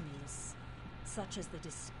has enemies, such as the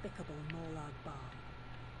despicable Molag Bal.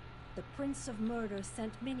 The Prince of Murder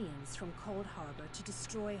sent minions from Cold Harbor to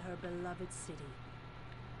destroy her beloved city.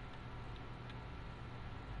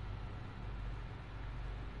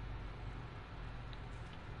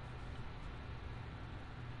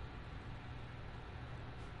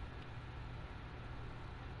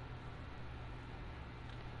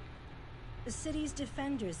 The city's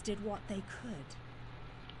defenders did what they could,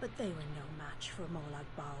 but they were no match for Molag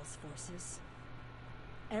Bal's forces.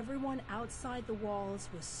 Everyone outside the walls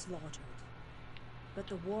was slaughtered, but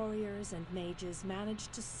the warriors and mages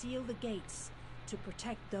managed to seal the gates to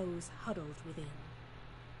protect those huddled within.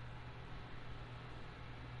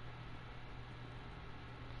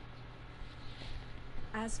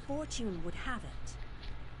 As fortune would have it,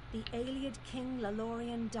 the Ayleid king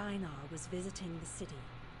Lalorian Dainar was visiting the city.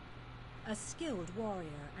 A skilled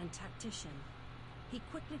warrior and tactician, he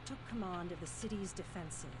quickly took command of the city's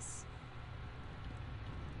defenses.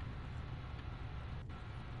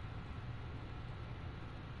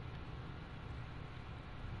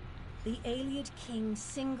 The Ayleid king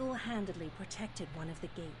single-handedly protected one of the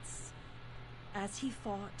gates. As he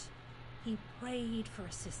fought, he prayed for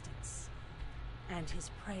assistance, and his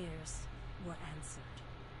prayers were answered.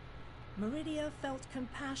 Meridia felt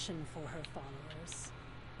compassion for her followers,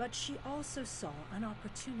 but she also saw an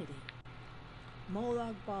opportunity.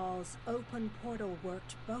 Molag Bal's open portal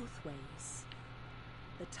worked both ways.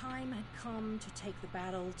 The time had come to take the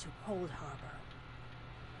battle to Cold Harbor.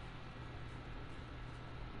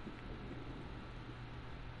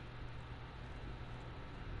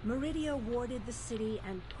 Meridia warded the city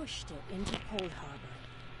and pushed it into Cold Harbor.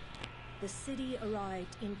 The city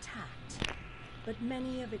arrived intact, but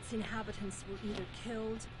many of its inhabitants were either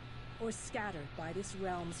killed or scattered by this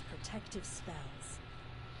realm's protective spells.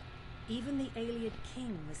 Even the Ayleid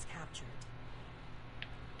king was captured.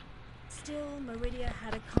 Still, Meridia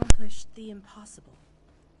had accomplished the impossible.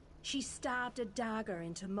 She stabbed a dagger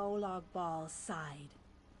into Molag Bal's side.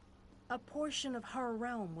 A portion of her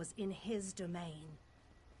realm was in his domain,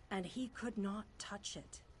 and he could not touch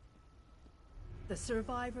it. The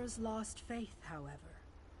survivors lost faith, however.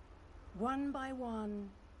 One by one,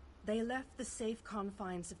 they left the safe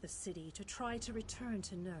confines of the city to try to return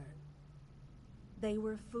to Nirn. They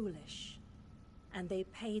were foolish, and they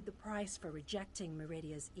paid the price for rejecting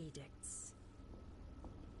Meridia's edicts.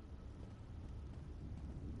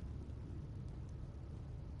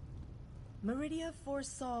 Meridia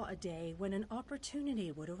foresaw a day when an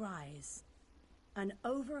opportunity would arise. An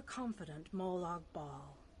overconfident Molag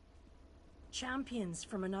Bal. Champions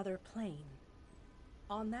from another plane.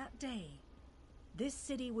 On that day, this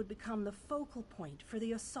city would become the focal point for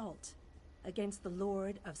the assault against the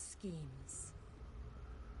Lord of Schemes.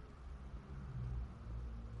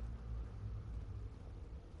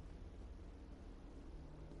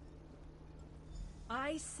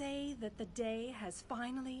 I say that the day has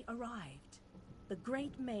finally arrived. The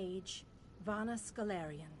great mage, Vana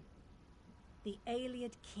Scalarian, the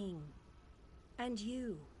Ayleid king, and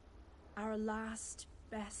you, our last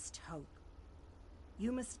best hope.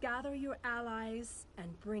 You must gather your allies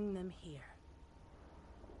and bring them here.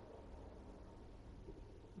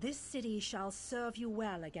 This city shall serve you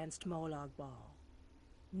well against Molag Bal.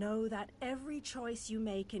 Know that every choice you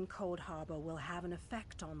make in Cold Harbor will have an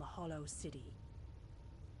effect on the Hollow City.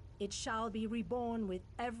 It shall be reborn with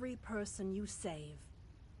every person you save,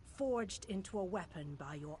 forged into a weapon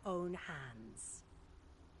by your own hands.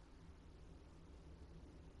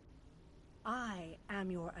 I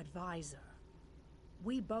am your advisor.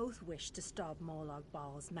 We both wish to stop Molag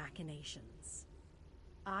Bal's machinations.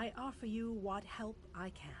 I offer you what help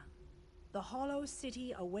I can. The Hollow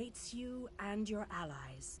City awaits you and your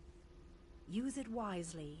allies. Use it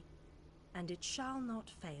wisely, and it shall not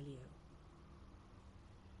fail you.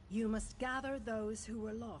 You must gather those who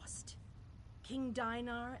were lost. King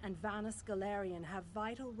Dinar and Vanus Galarian have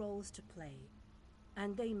vital roles to play,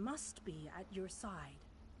 and they must be at your side.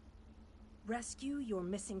 Rescue your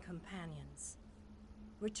missing companions.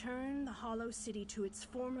 Return the Hollow City to its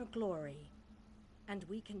former glory, and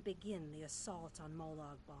we can begin the assault on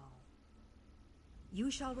Molag Bal. You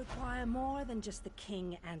shall require more than just the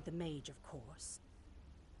king and the mage, of course,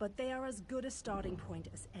 but they are as good a starting point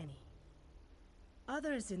as any.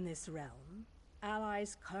 Others in this realm,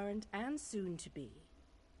 allies current and soon to be,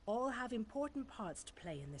 all have important parts to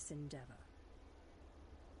play in this endeavor.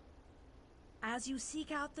 As you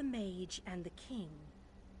seek out the mage and the king,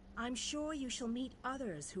 I'm sure you shall meet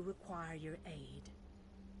others who require your aid.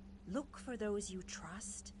 Look for those you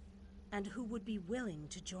trust and who would be willing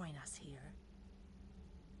to join us here.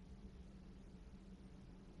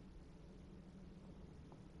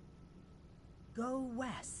 Go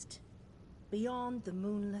west, beyond the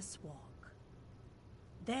Moonless Walk.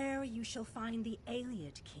 There you shall find the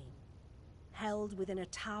Ayleid King, held within a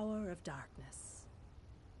tower of darkness.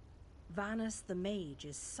 Vanus the Mage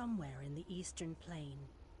is somewhere in the Eastern Plain.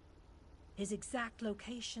 His exact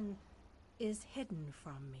location is hidden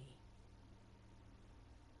from me.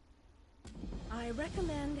 I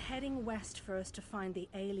recommend heading west first to find the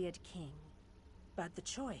Ayleid King, but the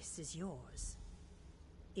choice is yours.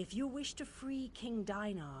 If you wish to free King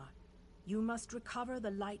Dinar, you must recover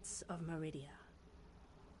the lights of Meridia.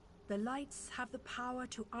 The lights have the power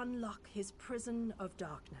to unlock his prison of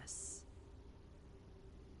darkness.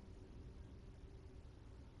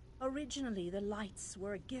 Originally, the lights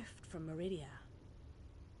were a gift from Meridia,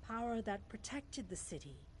 power that protected the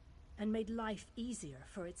city and made life easier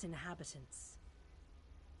for its inhabitants.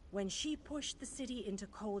 When she pushed the city into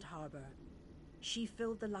Coldharbour, she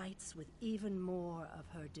filled the lights with even more of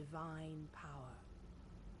her divine power.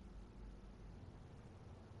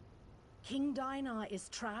 King Dinar is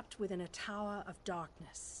trapped within a tower of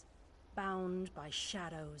darkness, bound by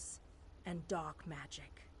shadows and dark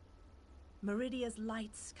magic. Meridia's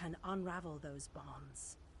lights can unravel those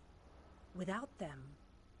bonds. Without them,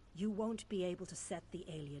 you won't be able to set the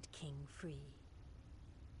Ayleid King free.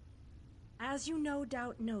 As you no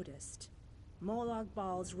doubt noticed, Molag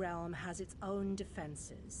Bal's realm has its own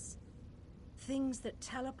defenses. Things that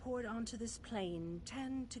teleport onto this plane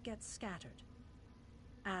tend to get scattered,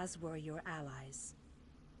 as were your allies,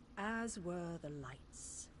 as were the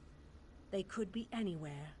lights. They could be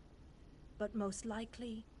anywhere, but most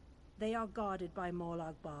likely, they are guarded by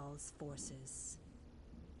Molag Bal's forces.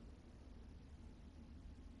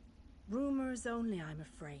 Rumors only, I'm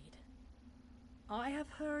afraid. I have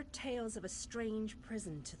heard tales of a strange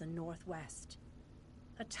prison to the northwest.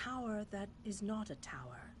 A tower that is not a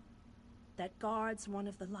tower, that guards one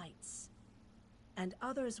of the lights. And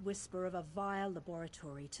others whisper of a vile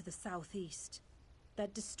laboratory to the southeast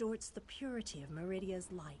that distorts the purity of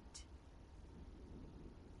Meridia's light.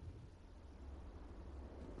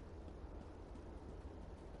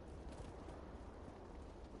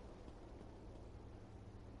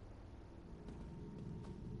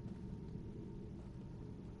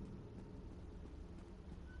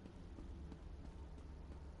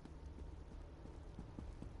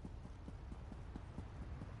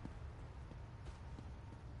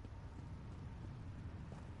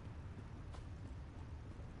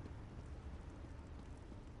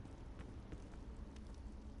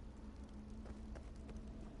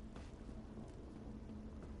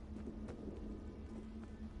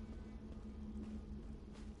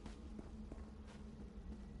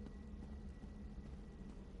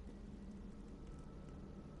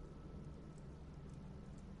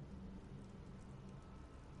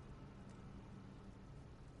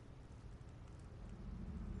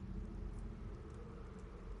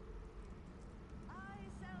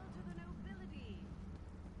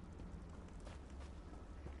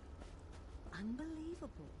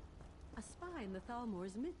 Unbelievable. A spy in the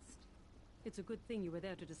Thalmor's midst. It's a good thing you were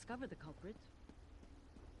there to discover the culprit.